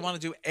decide what you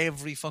want to do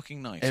every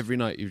fucking night. Every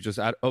night, you've just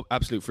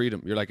absolute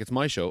freedom. You're like, it's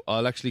my show.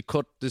 I'll actually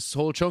cut this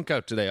whole chunk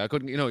out today. I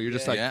couldn't, you're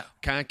just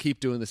can't keep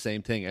doing the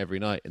same thing every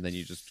night, and then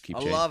you just keep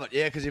changing. I love it,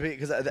 yeah,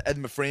 because at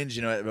my Fringe,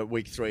 at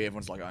week 3,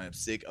 everyone's like, I am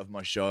sick of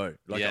my show.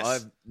 Like,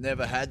 I've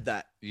never had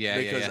that.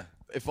 Because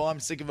if I'm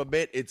sick of a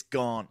bit, it's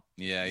gone.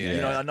 Yeah.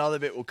 Another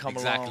bit will come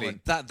along. And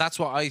that's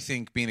what I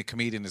think being a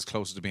comedian is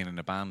closer to being in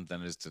a band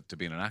than it is to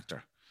being an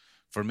actor.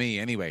 For me,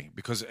 anyway,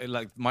 because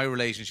like my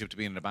relationship to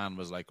being in a band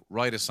was like,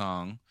 write a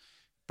song,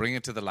 bring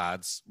it to the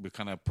lads, we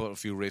kind of put a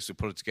few riffs, we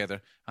put it together,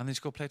 and then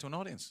just go play to an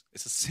audience.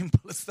 It's as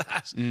simple as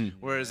that.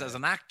 Whereas as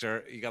an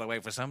actor, you got to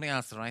wait for somebody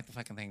else to write the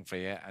fucking thing for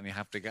you, and you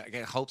have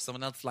to hope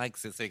someone else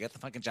likes it, so you get the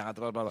fucking job,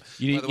 blah, blah, blah.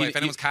 By the way, if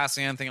anyone's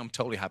casting anything, I'm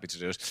totally happy to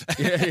do it.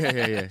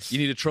 Yeah. You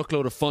need a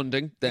truckload of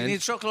funding. Then you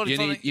need a truckload of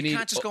funding. You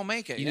can't just go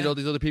make it. You need all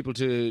these other people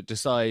to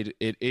decide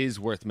it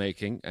is worth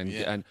making,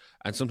 and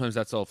sometimes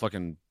that's all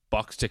fucking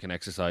box ticking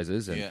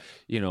exercises, and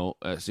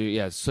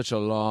it's such a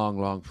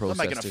long process.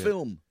 I'm making a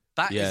film.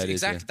 That is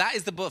exactly. That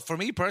is the buzz for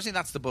me personally.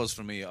 That's the buzz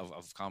for me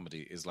of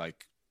comedy. Is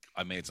like,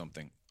 I made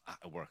something.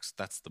 It works.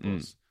 That's the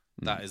buzz.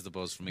 That is the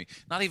buzz for me.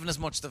 Not even as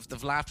much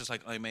the laughter's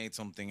like I made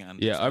something.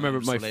 And I remember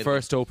my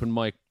first open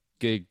mic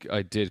gig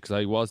I did, because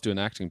I was doing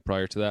acting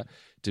prior to that.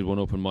 Did one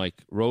open mic,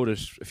 wrote it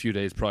a few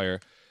days prior,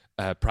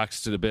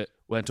 practiced it a bit,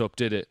 went up,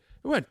 did it.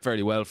 It went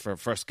fairly well for a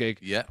first gig.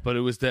 Yeah. But it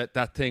was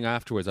that thing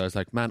afterwards. I was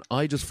like, man,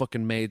 I just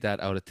fucking made that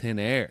out of thin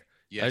air.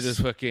 Yes. I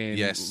just fucking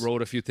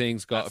wrote a few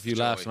things, got a few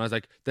laughs, and I was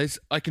like,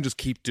 I can just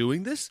keep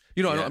doing this.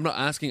 I'm not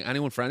asking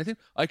anyone for anything.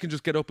 I can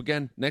just get up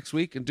again next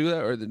week and do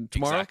that, or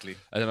tomorrow. Exactly.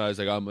 And then I was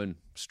like, I'm in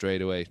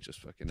straight away,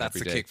 just fucking That's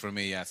every the day. kick for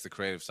me, yeah. It's the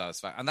creative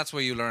satisfaction. And that's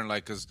where you learn,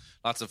 like, because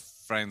lots of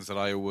friends that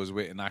I was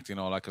with in acting and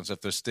all that kind of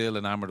stuff, they're still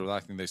enamored with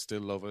acting. They still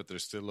love it. They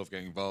still love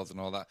getting involved and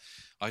all that.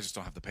 I just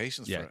don't have the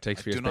patience for it. It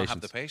takes I do not have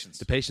the patience.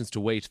 The patience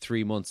to wait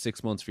 3 months,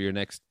 6 months for your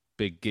next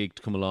big gig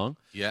to come along.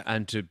 Yeah.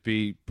 And to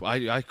be,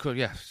 I could,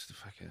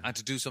 And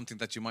to do something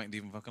that you mightn't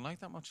even fucking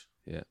like that much.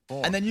 Yeah.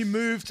 And then you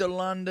moved to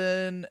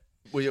London.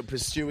 Were you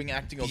pursuing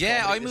acting or comedy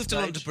I at moved this to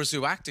London stage? to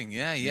pursue acting.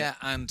 Yeah.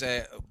 And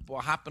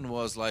what happened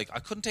was, like, I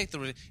couldn't take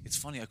it's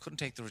funny, I couldn't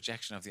take the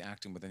rejection of the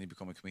acting, but then you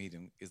become a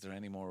comedian. Is there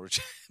any more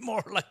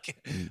more like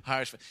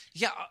harsh?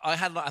 Yeah,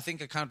 I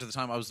think I counted the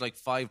time. I was like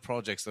 5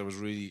 projects that I was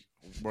really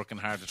working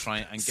hard to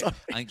try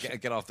and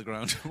get off the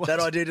ground. That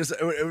idea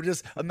it would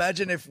just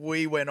imagine if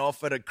we went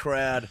off at a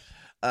crowd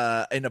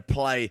in a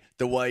play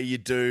the way you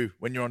do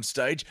when you're on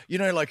stage.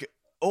 Like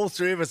all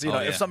 3 of us.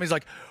 If somebody's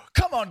like,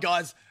 "Come on,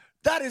 guys."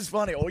 That is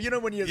funny. Or,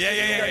 when you...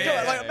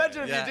 Like,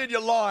 imagine if you did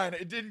your line,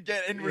 it didn't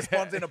get in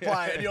response in a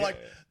play, and you're like,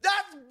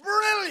 that's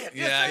brilliant!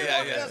 You see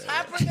what just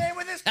happened there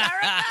with this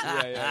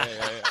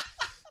character?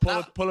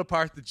 Pull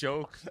apart the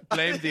joke,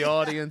 blame the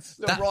audience.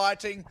 The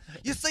writing.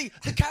 You see,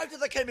 the character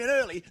that came in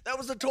early, that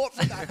was the taught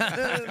from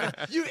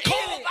that. You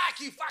call back,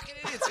 you fucking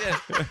idiots!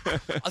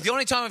 Yeah. The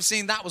only time I've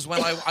seen that was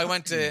when I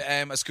went to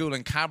a school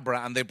in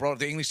Cabra, and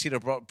the English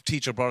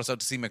teacher brought us out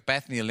to see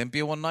Macbeth in the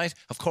Olympia one night.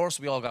 Of course,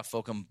 we all got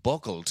fucking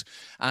buckled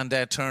and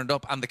turned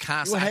up, and the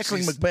cast. You were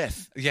heckling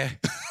Macbeth. Yeah.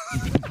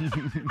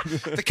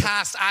 The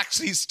cast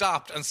actually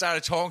stopped and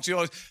started talking to you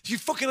all.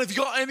 Have you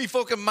got any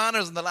fucking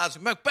manners? And the lads,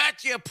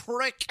 Macbeth, you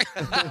prick.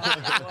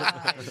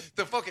 I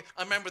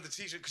remember the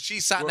teacher, because she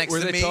sat next to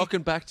me. Were they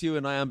talking back to you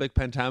in iambic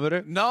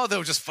pentameter? No, they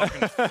were just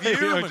fucking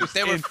fuming.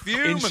 They were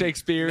fuming. In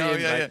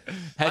Shakespearean. No,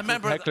 I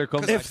remember Hector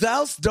comes if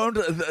thou don't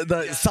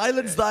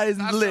silence thy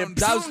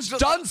lips, thou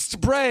dunst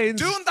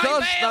brains. Doon thy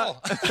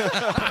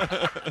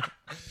veil.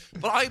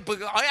 But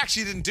I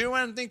actually didn't do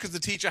anything, because the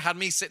teacher had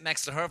me sitting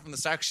next to her from the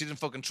start, because she didn't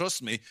fucking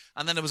trust me.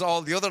 And then it was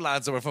all the other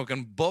lads that were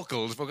fucking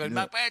buckled. Fucking,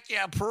 Macbeth, you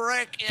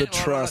prick. The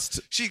trust.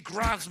 She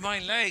grabs my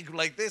leg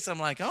like this. I'm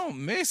like, oh,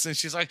 miss. And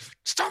she's like,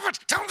 stop it.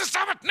 Tell them to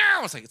stop it now.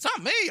 I was like, it's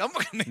not me. I'm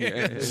fucking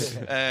here.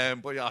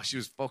 But yeah, she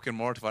was fucking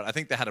mortified. I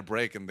think they had a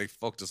break and they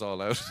fucked us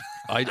all out.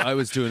 I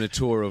was doing a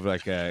tour of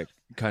like a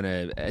kind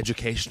of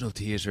educational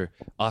theatre,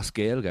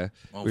 Oscailga.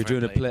 We were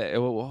doing a play.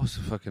 What was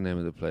the fucking name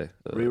of the play?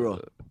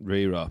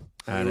 Rera.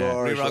 And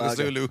Rera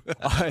Zulu.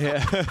 I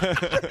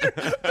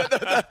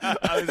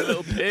He's a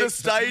little pig. The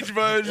stage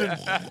version,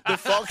 the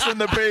Fox and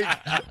the Pig,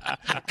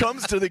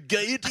 comes to the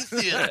Gaiety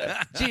Theatre.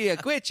 Gee,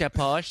 quit your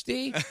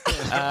posty.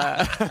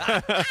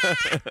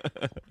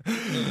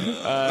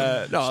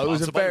 No, it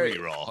was a very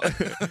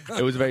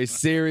it was a very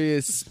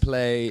serious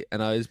play,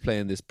 and I was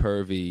playing this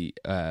pervy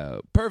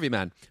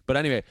man. But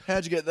anyway,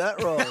 How'd you get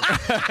that role?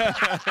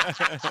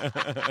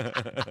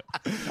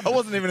 I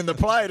wasn't even in the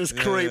play. I just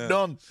creeped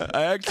on.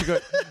 I actually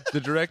got the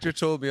director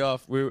told me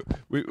off. We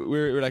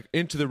were like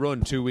into the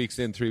run 2 weeks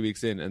in, 3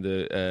 weeks in, and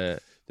the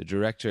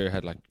director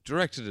had like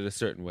directed it a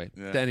certain way.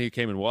 Yeah. Then he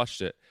came and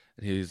watched it.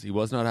 And he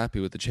was not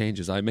happy with the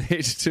changes I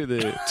made to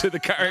the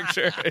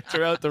character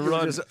throughout the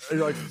run.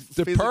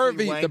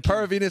 The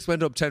perviness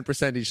went up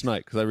 10% each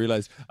night because I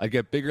realized I'd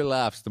get bigger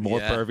laughs the more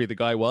pervy the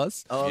guy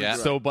was.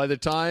 So by the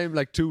time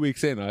like 2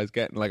 weeks in, I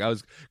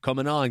was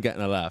coming on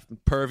getting a laugh.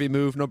 Pervy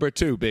move number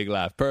 2, big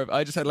laugh.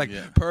 I just had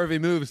pervy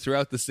moves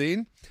throughout the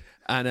scene.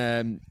 And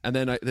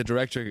then the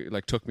director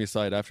like took me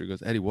aside after. He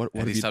goes, Eddie, what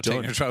have you done?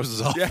 Taking your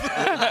trousers off.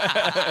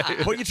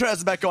 Put your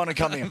trousers back on and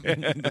come in.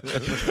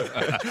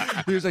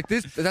 He was like,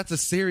 that's a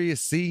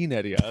serious scene,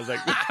 Eddie. I was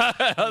like,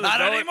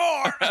 Not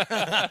anymore.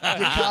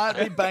 You can't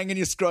be banging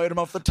your scrotum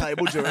off the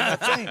table during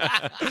that scene.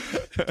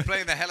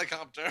 Playing the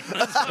helicopter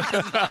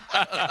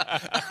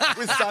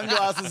With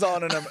sunglasses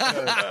on and a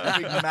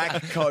big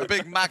Mac coat.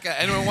 Big Maca.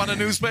 Anyone want a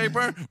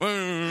newspaper?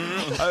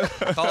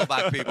 Call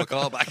back, people.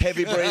 Call back.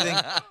 Heavy breathing.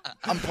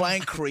 I'm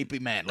playing creepy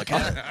man. Like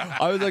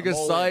I was like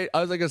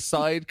a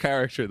side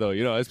character though.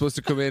 You know, I was supposed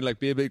to come in like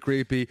be a bit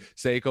creepy,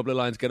 say a couple of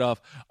lines, get off.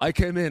 I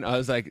came in, I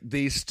was like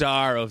the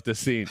star of the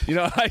scene. You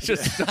know, I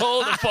just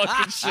stole the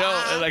fucking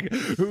show. And like,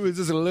 who is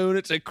this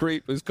lunatic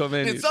creep who's come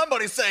in? Did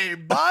somebody say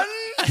bun?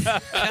 Yeah.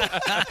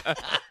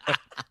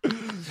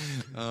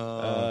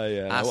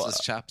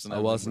 Assless chaps. And I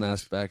wasn't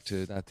asked back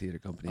to that theatre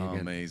company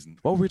again. Amazing.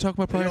 What were we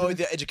talking about prior?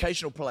 The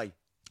educational play.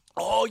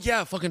 Oh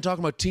yeah, fucking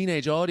talking about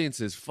teenage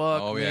audiences.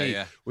 Fuck Oh, me. yeah,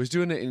 yeah. We was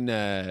doing it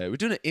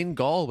in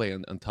Galway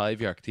on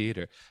Tyviark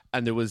Theatre,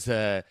 and there was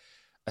a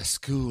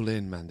school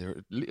in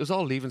man. It was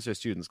all Leaving Cert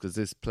students because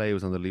this play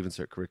was on the Leaving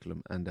Cert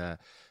curriculum, and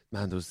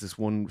man, there was this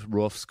one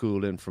rough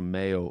school in from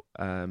Mayo,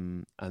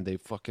 and they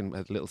fucking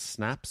had little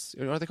snaps.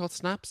 Are they called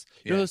snaps?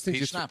 You know those things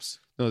peach you snaps.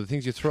 No, the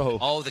things you throw.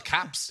 Oh, the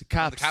caps. The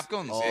caps. Oh, the cap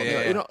guns. Oh,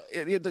 yeah. You know,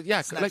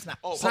 yeah, Snap, like snap.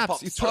 snaps.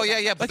 Pop-ups. You throw, Oh,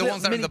 yeah, but the little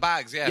ones that are in the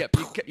bags, yeah. You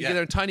get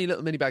in tiny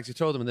little mini bags, you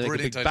throw them, and they make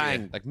a big Brilliant bang,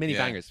 idea. like mini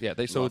Yeah. bangers. Yeah,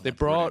 they Love they that,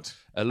 brought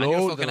a And you're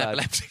load of fucking lads.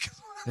 epileptic.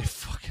 They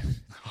fucking.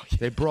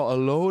 They brought a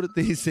load of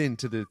these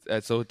into the.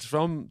 So it's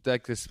from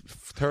like this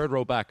third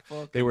row back,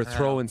 they were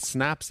throwing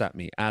snaps at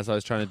me as I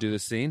was trying to do the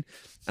scene,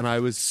 and I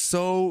was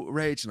so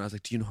raging. I was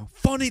like, "Do you know how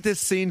funny this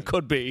scene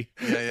could be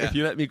if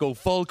you let me go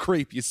full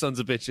creep, you sons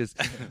of bitches?"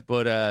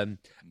 But and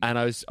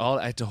I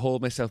had to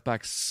hold myself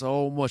back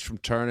so much from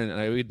turning, and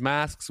I had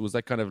masks. It was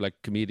like kind of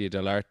like commedia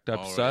dell'arte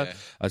type style. yeah.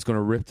 I was going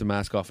to rip the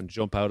mask off and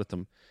jump out at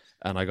them.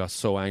 And I got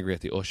so angry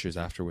at the ushers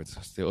afterwards.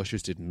 The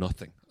ushers did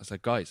nothing. I was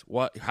like, guys,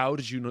 what? How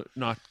did you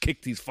not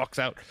kick these fucks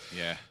out?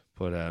 Yeah.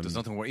 But There's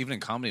nothing worse. Even in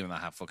comedy, when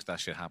that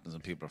shit happens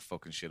and people are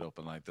fucking shit up,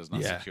 and like there's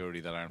not security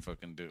that aren't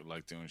fucking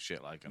doing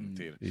shit like in the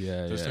theatre.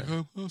 Yeah, Just yeah.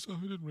 like, oh, sorry,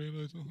 I didn't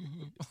realise.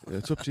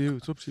 It's up to you.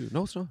 It's up to you.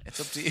 No, it's not. It's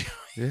up to you.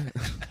 Yeah.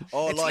 It's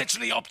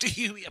literally up to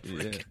you, you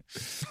prick.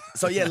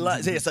 So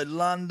so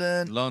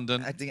London,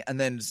 London. acting, and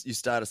then you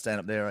started stand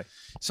up there, right?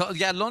 So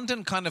yeah,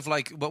 London kind of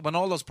like when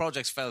all those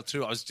projects fell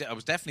through, I was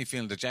definitely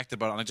feeling dejected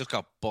about it, and I just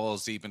got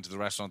balls deep into the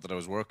restaurant that I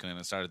was working in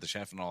and started the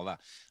chef and all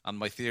that. And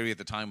my theory at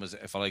the time was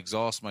if I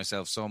exhaust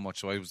myself so much,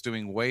 so I was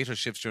doing waiter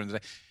shifts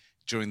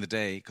during the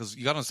day, because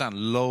you got to understand,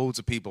 loads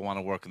of people want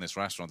to work in this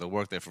restaurant. They'll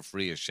work there for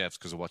free as chefs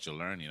because of what you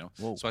learn, you know.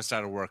 Whoa. So I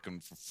started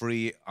working for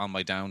free on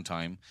my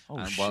downtime.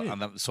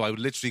 Shit. So I would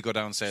literally go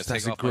downstairs.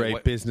 That's take a off my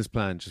great business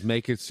plan. Just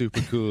make it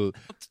super cool.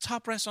 the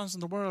top restaurants in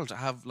the world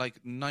have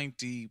like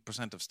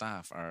 90% of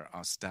staff are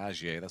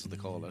stagiaire. That's what they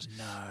call it.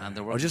 No, and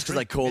they're Or just because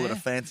they call it a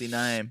fancy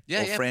name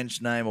or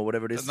French name or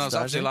whatever it is. And there's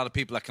obviously a lot of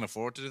people that can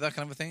afford to do that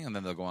kind of a thing, and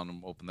then they'll go on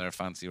and open their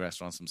fancy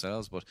restaurants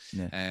themselves.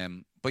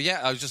 But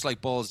yeah, I was just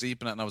like balls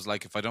deep in it, and I was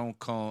like, if I don't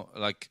call,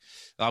 like,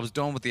 I was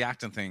done with the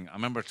acting thing. I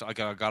remember I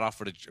got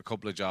offered a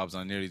couple of jobs,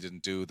 and I nearly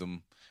didn't do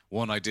them.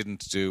 One I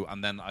didn't do,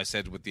 and then I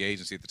said with the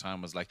agency at the time,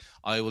 I was like,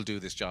 I will do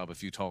this job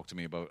if you talk to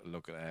me about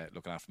looking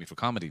after me for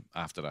comedy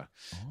after that,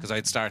 because I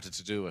had started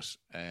to do it.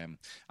 And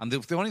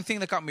the only thing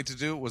that got me to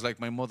do it was like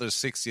my mother's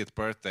 60th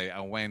birthday.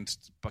 I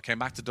came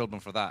back to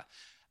Dublin for that,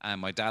 and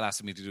my dad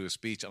asked me to do a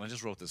speech, and I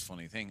just wrote this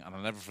funny thing, and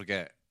I'll never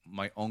forget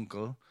my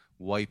uncle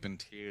wiping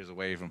tears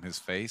away from his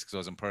face because I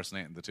was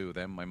impersonating the two of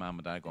them, my mum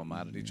and dad going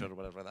mad at each other,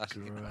 whatever that.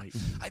 Right.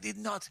 I did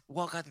not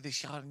walk out of the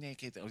shot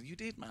naked. Oh, you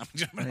did, ma'am.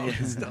 Do you remember all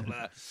this stuff like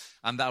that?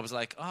 And that was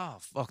like, oh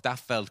fuck, that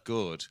felt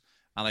good.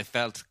 And I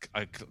felt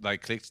I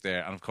clicked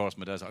there, and of course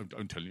my dad's,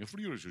 I'm telling you for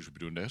years you should be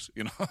doing this,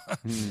 you know.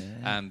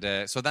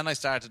 And so then I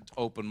started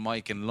open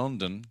mic in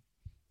London,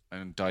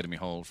 and died in my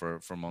hole for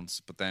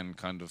months, but then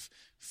kind of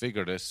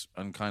figured it,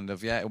 and kind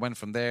of it went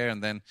from there.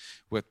 And then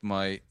with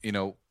my, you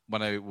know,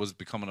 when I was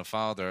becoming a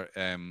father,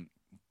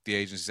 the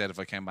agency said if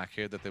I came back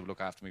here that they would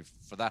look after me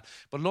for that.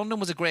 But London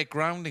was a great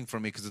grounding for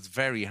me because it's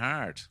very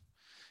hard.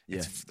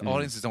 Yeah. The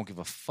audiences don't give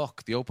a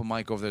fuck. The open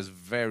mic over there is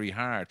very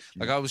hard.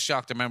 Like, I was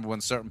shocked. I remember when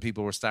certain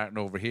people were starting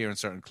over here in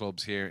certain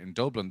clubs here in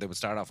Dublin, they would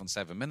start off in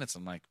 7 minutes.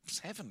 I'm like,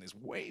 7 is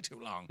way too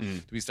long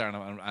to be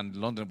starting off. And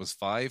London was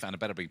 5, and it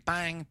better be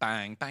bang,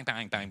 bang, bang,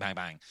 bang, bang, bang,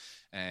 bang.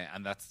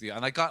 And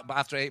I got,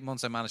 after 8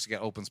 months, I managed to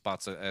get open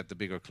spots at the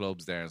bigger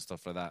clubs there and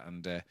stuff like that.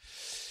 And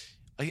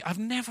I've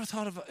never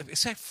thought of,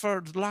 except for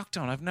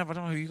lockdown, I don't know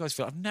how you guys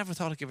feel, I've never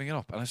thought of giving it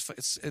up. And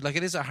it's like,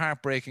 it is a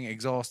heartbreaking,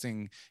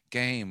 exhausting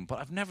game, but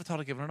I've never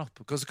thought of giving it up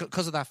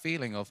because of that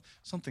feeling of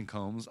something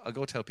comes, I'll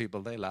go tell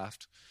people, they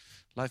laughed.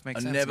 Life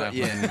makes sense now.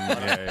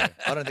 Yeah.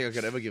 I don't think I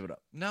could ever give it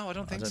up. No, I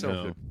don't think don't so.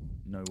 know.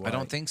 No way. I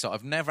don't think so.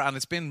 I've never, and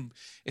it's been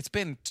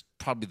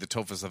probably the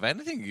toughest of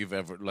anything we've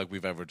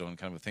ever done,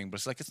 kind of a thing. But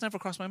it's like, it's never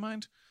crossed my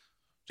mind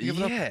to give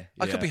it up.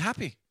 I could be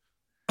happy.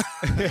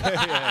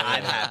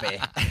 I'm happy.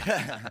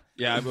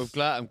 Yeah, I'm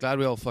glad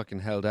we all fucking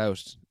held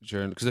out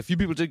during, because a few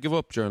people did give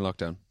up during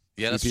lockdown.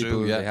 Yeah, that's people,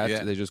 true.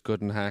 Yeah, they just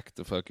couldn't hack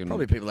the fucking.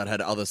 Probably people that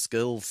had other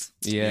skills.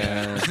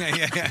 Yeah.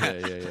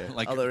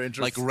 Like Other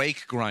interests. like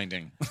rake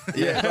grinding.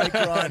 Yeah, like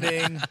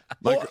grinding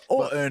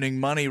or earning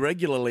money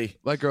regularly.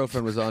 My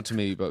girlfriend was on to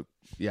me about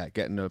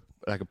getting a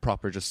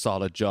proper just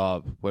solid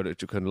job where it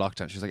couldn't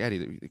lockdown. She's like,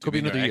 Eddie, it could be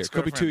another year,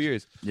 could be 2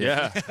 years.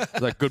 Yeah. I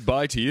was like,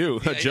 goodbye to you,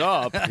 a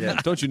job.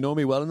 Yeah. Don't you know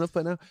me well enough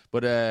by now?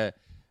 But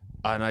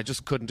and I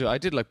just couldn't do it. I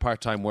did like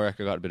part-time work.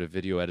 I got a bit of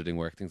video editing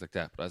work, things like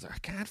that. But I was like, I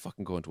can't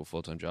fucking go into a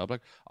full-time job.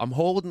 Like, I'm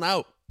holding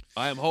out.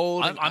 I am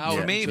holding out.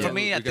 For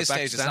me, at this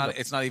stage,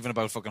 it's not even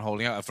about fucking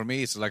holding out. For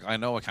me, it's like, I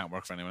know I can't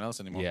work for anyone else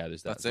anymore. Yeah,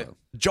 that's it.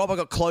 Job I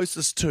got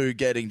closest to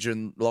getting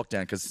during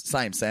lockdown, because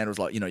Sandra was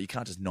like, you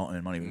can't just not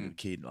earn money when you're a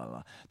kid. Blah,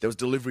 blah. There was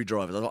delivery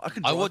drivers. I was like, I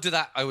can drive. I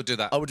would do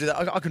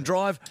that. I can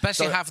drive.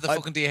 Especially half of the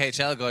fucking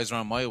DHL guys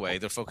around my way.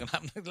 They're fucking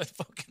having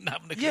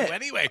a clue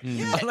anyway.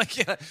 Yeah. I'm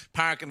like,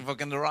 parking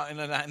fucking in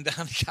the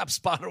handicap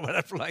spot or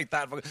whatever like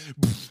that.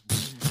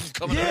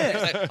 Coming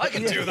I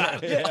can do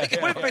that.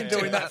 Yeah. We've been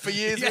doing that for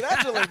years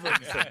without delivering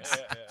things.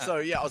 So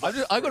I was like,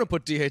 I'm going to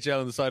put DHL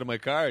on the side of my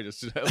car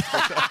just to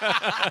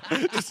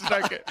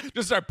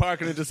start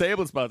parking in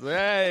disabled spots.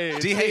 Hey,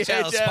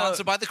 DHL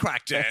sponsored by the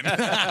Crack Den.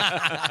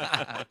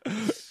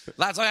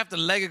 Lads, I have to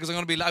leg it because I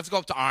have to go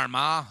up to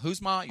Armagh.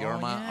 Who's Ma? Your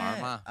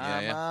Armagh.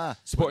 Yeah.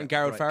 Supporting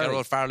Garrod Farley.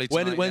 Garrod Farley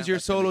tonight, When's your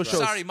solo show?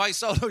 Sorry, my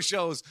solo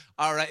shows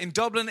are in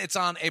Dublin. It's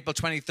on April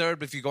 23rd.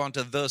 But if you go on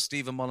to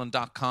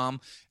thestephenmullan.com,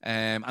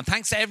 and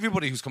thanks to everybody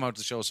who's come out to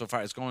the show so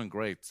far. It's going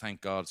great, thank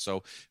God.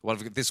 So,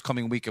 this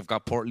coming week, I've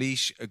got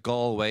Portlaoise,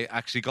 Galway.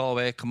 Actually,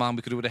 Galway, come on,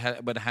 we could do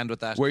it with a hand with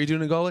that. Where are you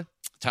doing in Galway?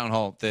 Town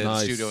Hall, the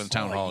studio in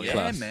Town Hall.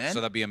 Yeah, man.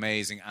 So that'd be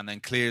amazing. And then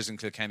Clears in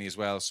Kilkenny as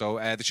well. So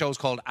the show's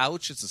called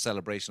Ouch. It's a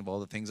celebration of all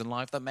the things in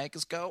life that make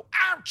us go,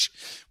 ouch!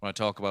 When I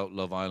talk about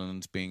Love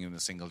Island, being a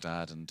single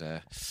dad and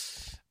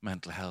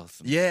mental health.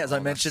 And as I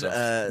mentioned,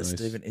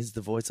 Stephen is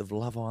the voice of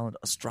Love Island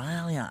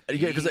Australia.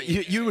 Because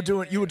you were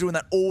doing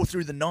that all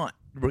through the night.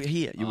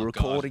 Here, you were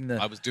recording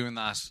I was doing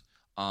that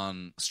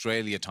on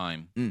Australia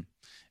time.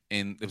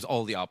 It was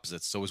all the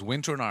opposites. So it was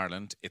winter in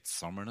Ireland, it's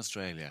summer in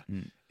Australia.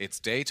 It's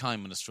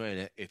daytime in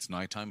Australia, it's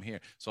nighttime here.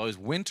 So I was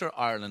winter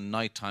Ireland,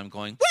 nighttime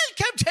going,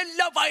 welcome to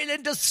Love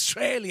Island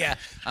Australia.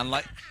 And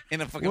like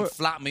in a fucking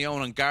flat of my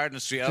own on Garden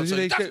Street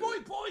outside, that's my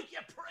boy, you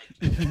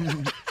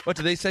prick. What,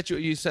 did they set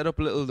you set up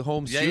a little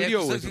home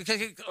studio?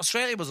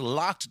 Australia was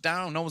locked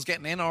down. No one was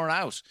getting in or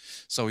out.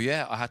 So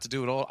I had to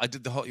do it all. I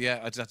did the whole, I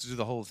had to do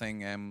the whole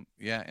thing, in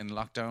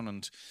lockdown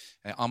and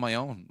on my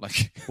own.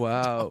 Like,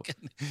 wow.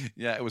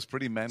 It was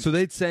pretty mental. So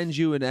they'd send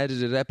you an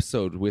edited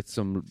episode with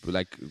some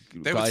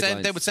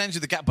guidelines. They would send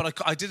you the gap,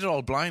 but I did it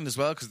all blind as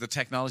well because the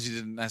technology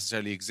didn't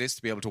necessarily exist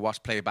to be able to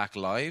watch playback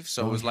live.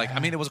 So it was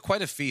it was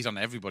quite a feat on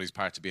everybody's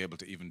part to be able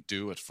to even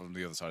do it from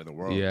the other side of the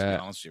world. Yeah. To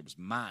be honest with you, it was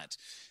mad.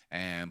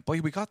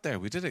 But we got there.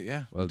 We did it.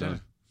 Yeah. Well done.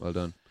 Well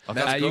done.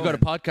 Now, you got a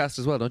podcast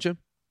as well, don't you?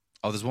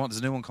 Oh, there's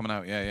a new one coming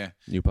out. Yeah.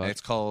 New pod.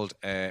 It's called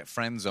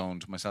Friend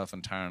Zoned. Myself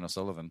and Taryn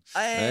O'Sullivan.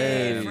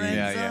 Hey,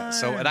 yeah.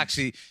 So it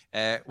actually,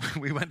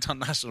 we went on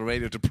national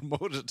radio to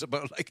promote it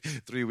about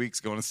 3 weeks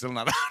ago, and it's still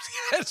not out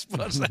yet.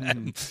 But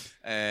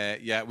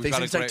we've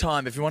got to take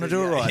time if you want to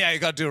do it right. Yeah, you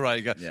got to do it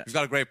right. We've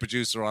got a great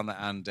producer on it,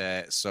 and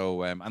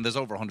and there's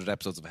over 100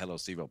 episodes of Hello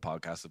Steve-O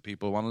podcast if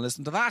people want to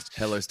listen to that.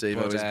 Hello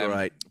Steve-O is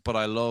great. But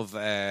I love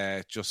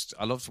I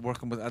love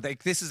working with. I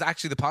think this is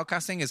actually the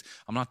podcast thing. Is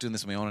I'm not doing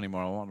this on my own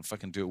anymore. I want to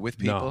fucking do it with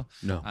people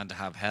and to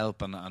have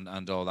help and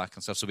all that kind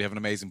of stuff. So we have an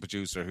amazing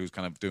producer who's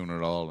kind of doing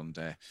it all and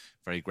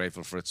very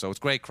grateful for it. So it's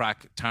great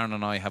crack. Taryn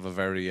and I have a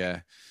very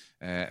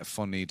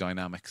funny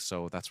dynamic,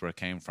 so that's where it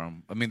came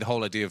from. I mean, the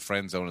whole idea of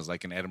Friend Zone is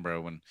like in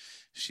Edinburgh when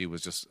she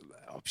was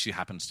she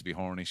happens to be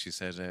horny. She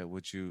said,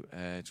 "Would you do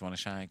you want a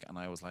shag?" And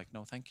I was like,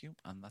 "No, thank you."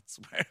 And that's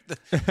where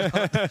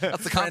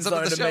that's the concept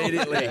of the show.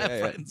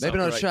 Immediately. Maybe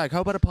not a shag.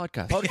 How about a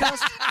podcast?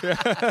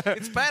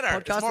 It's better.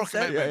 It's more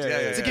commitment.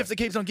 It's a gift that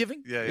keeps on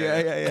giving. Yeah.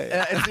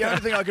 It's the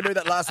only thing I can do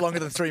that lasts longer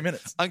than 3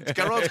 minutes.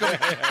 Garrod's coming.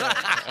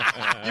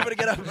 You better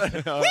get up.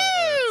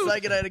 Woo!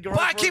 Segregated But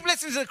I keep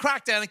listening to the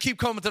Crackdown and keep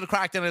coming to the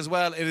Crackdown as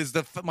well. It is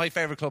my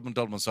favourite club in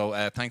Dublin. So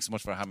thanks so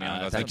much for having me on,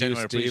 guys. I Thank you,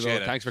 genuinely appreciate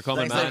Steve. it. Thanks for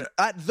coming, Thanks, man.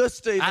 At the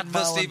Stephen At the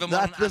Mullan. Stephen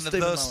Mullan and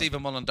the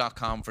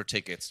StephenMullan.com for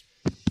tickets.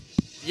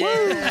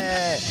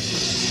 Yeah.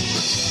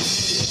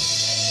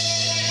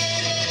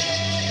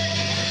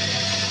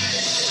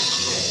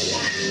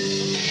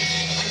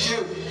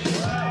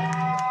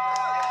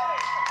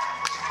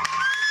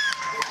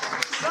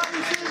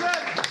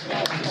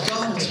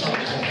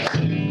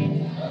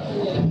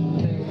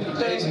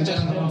 Ladies and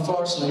gentlemen,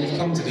 unfortunately, we've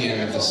come to the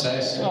end of the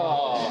set.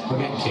 We're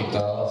getting kicked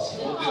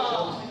off.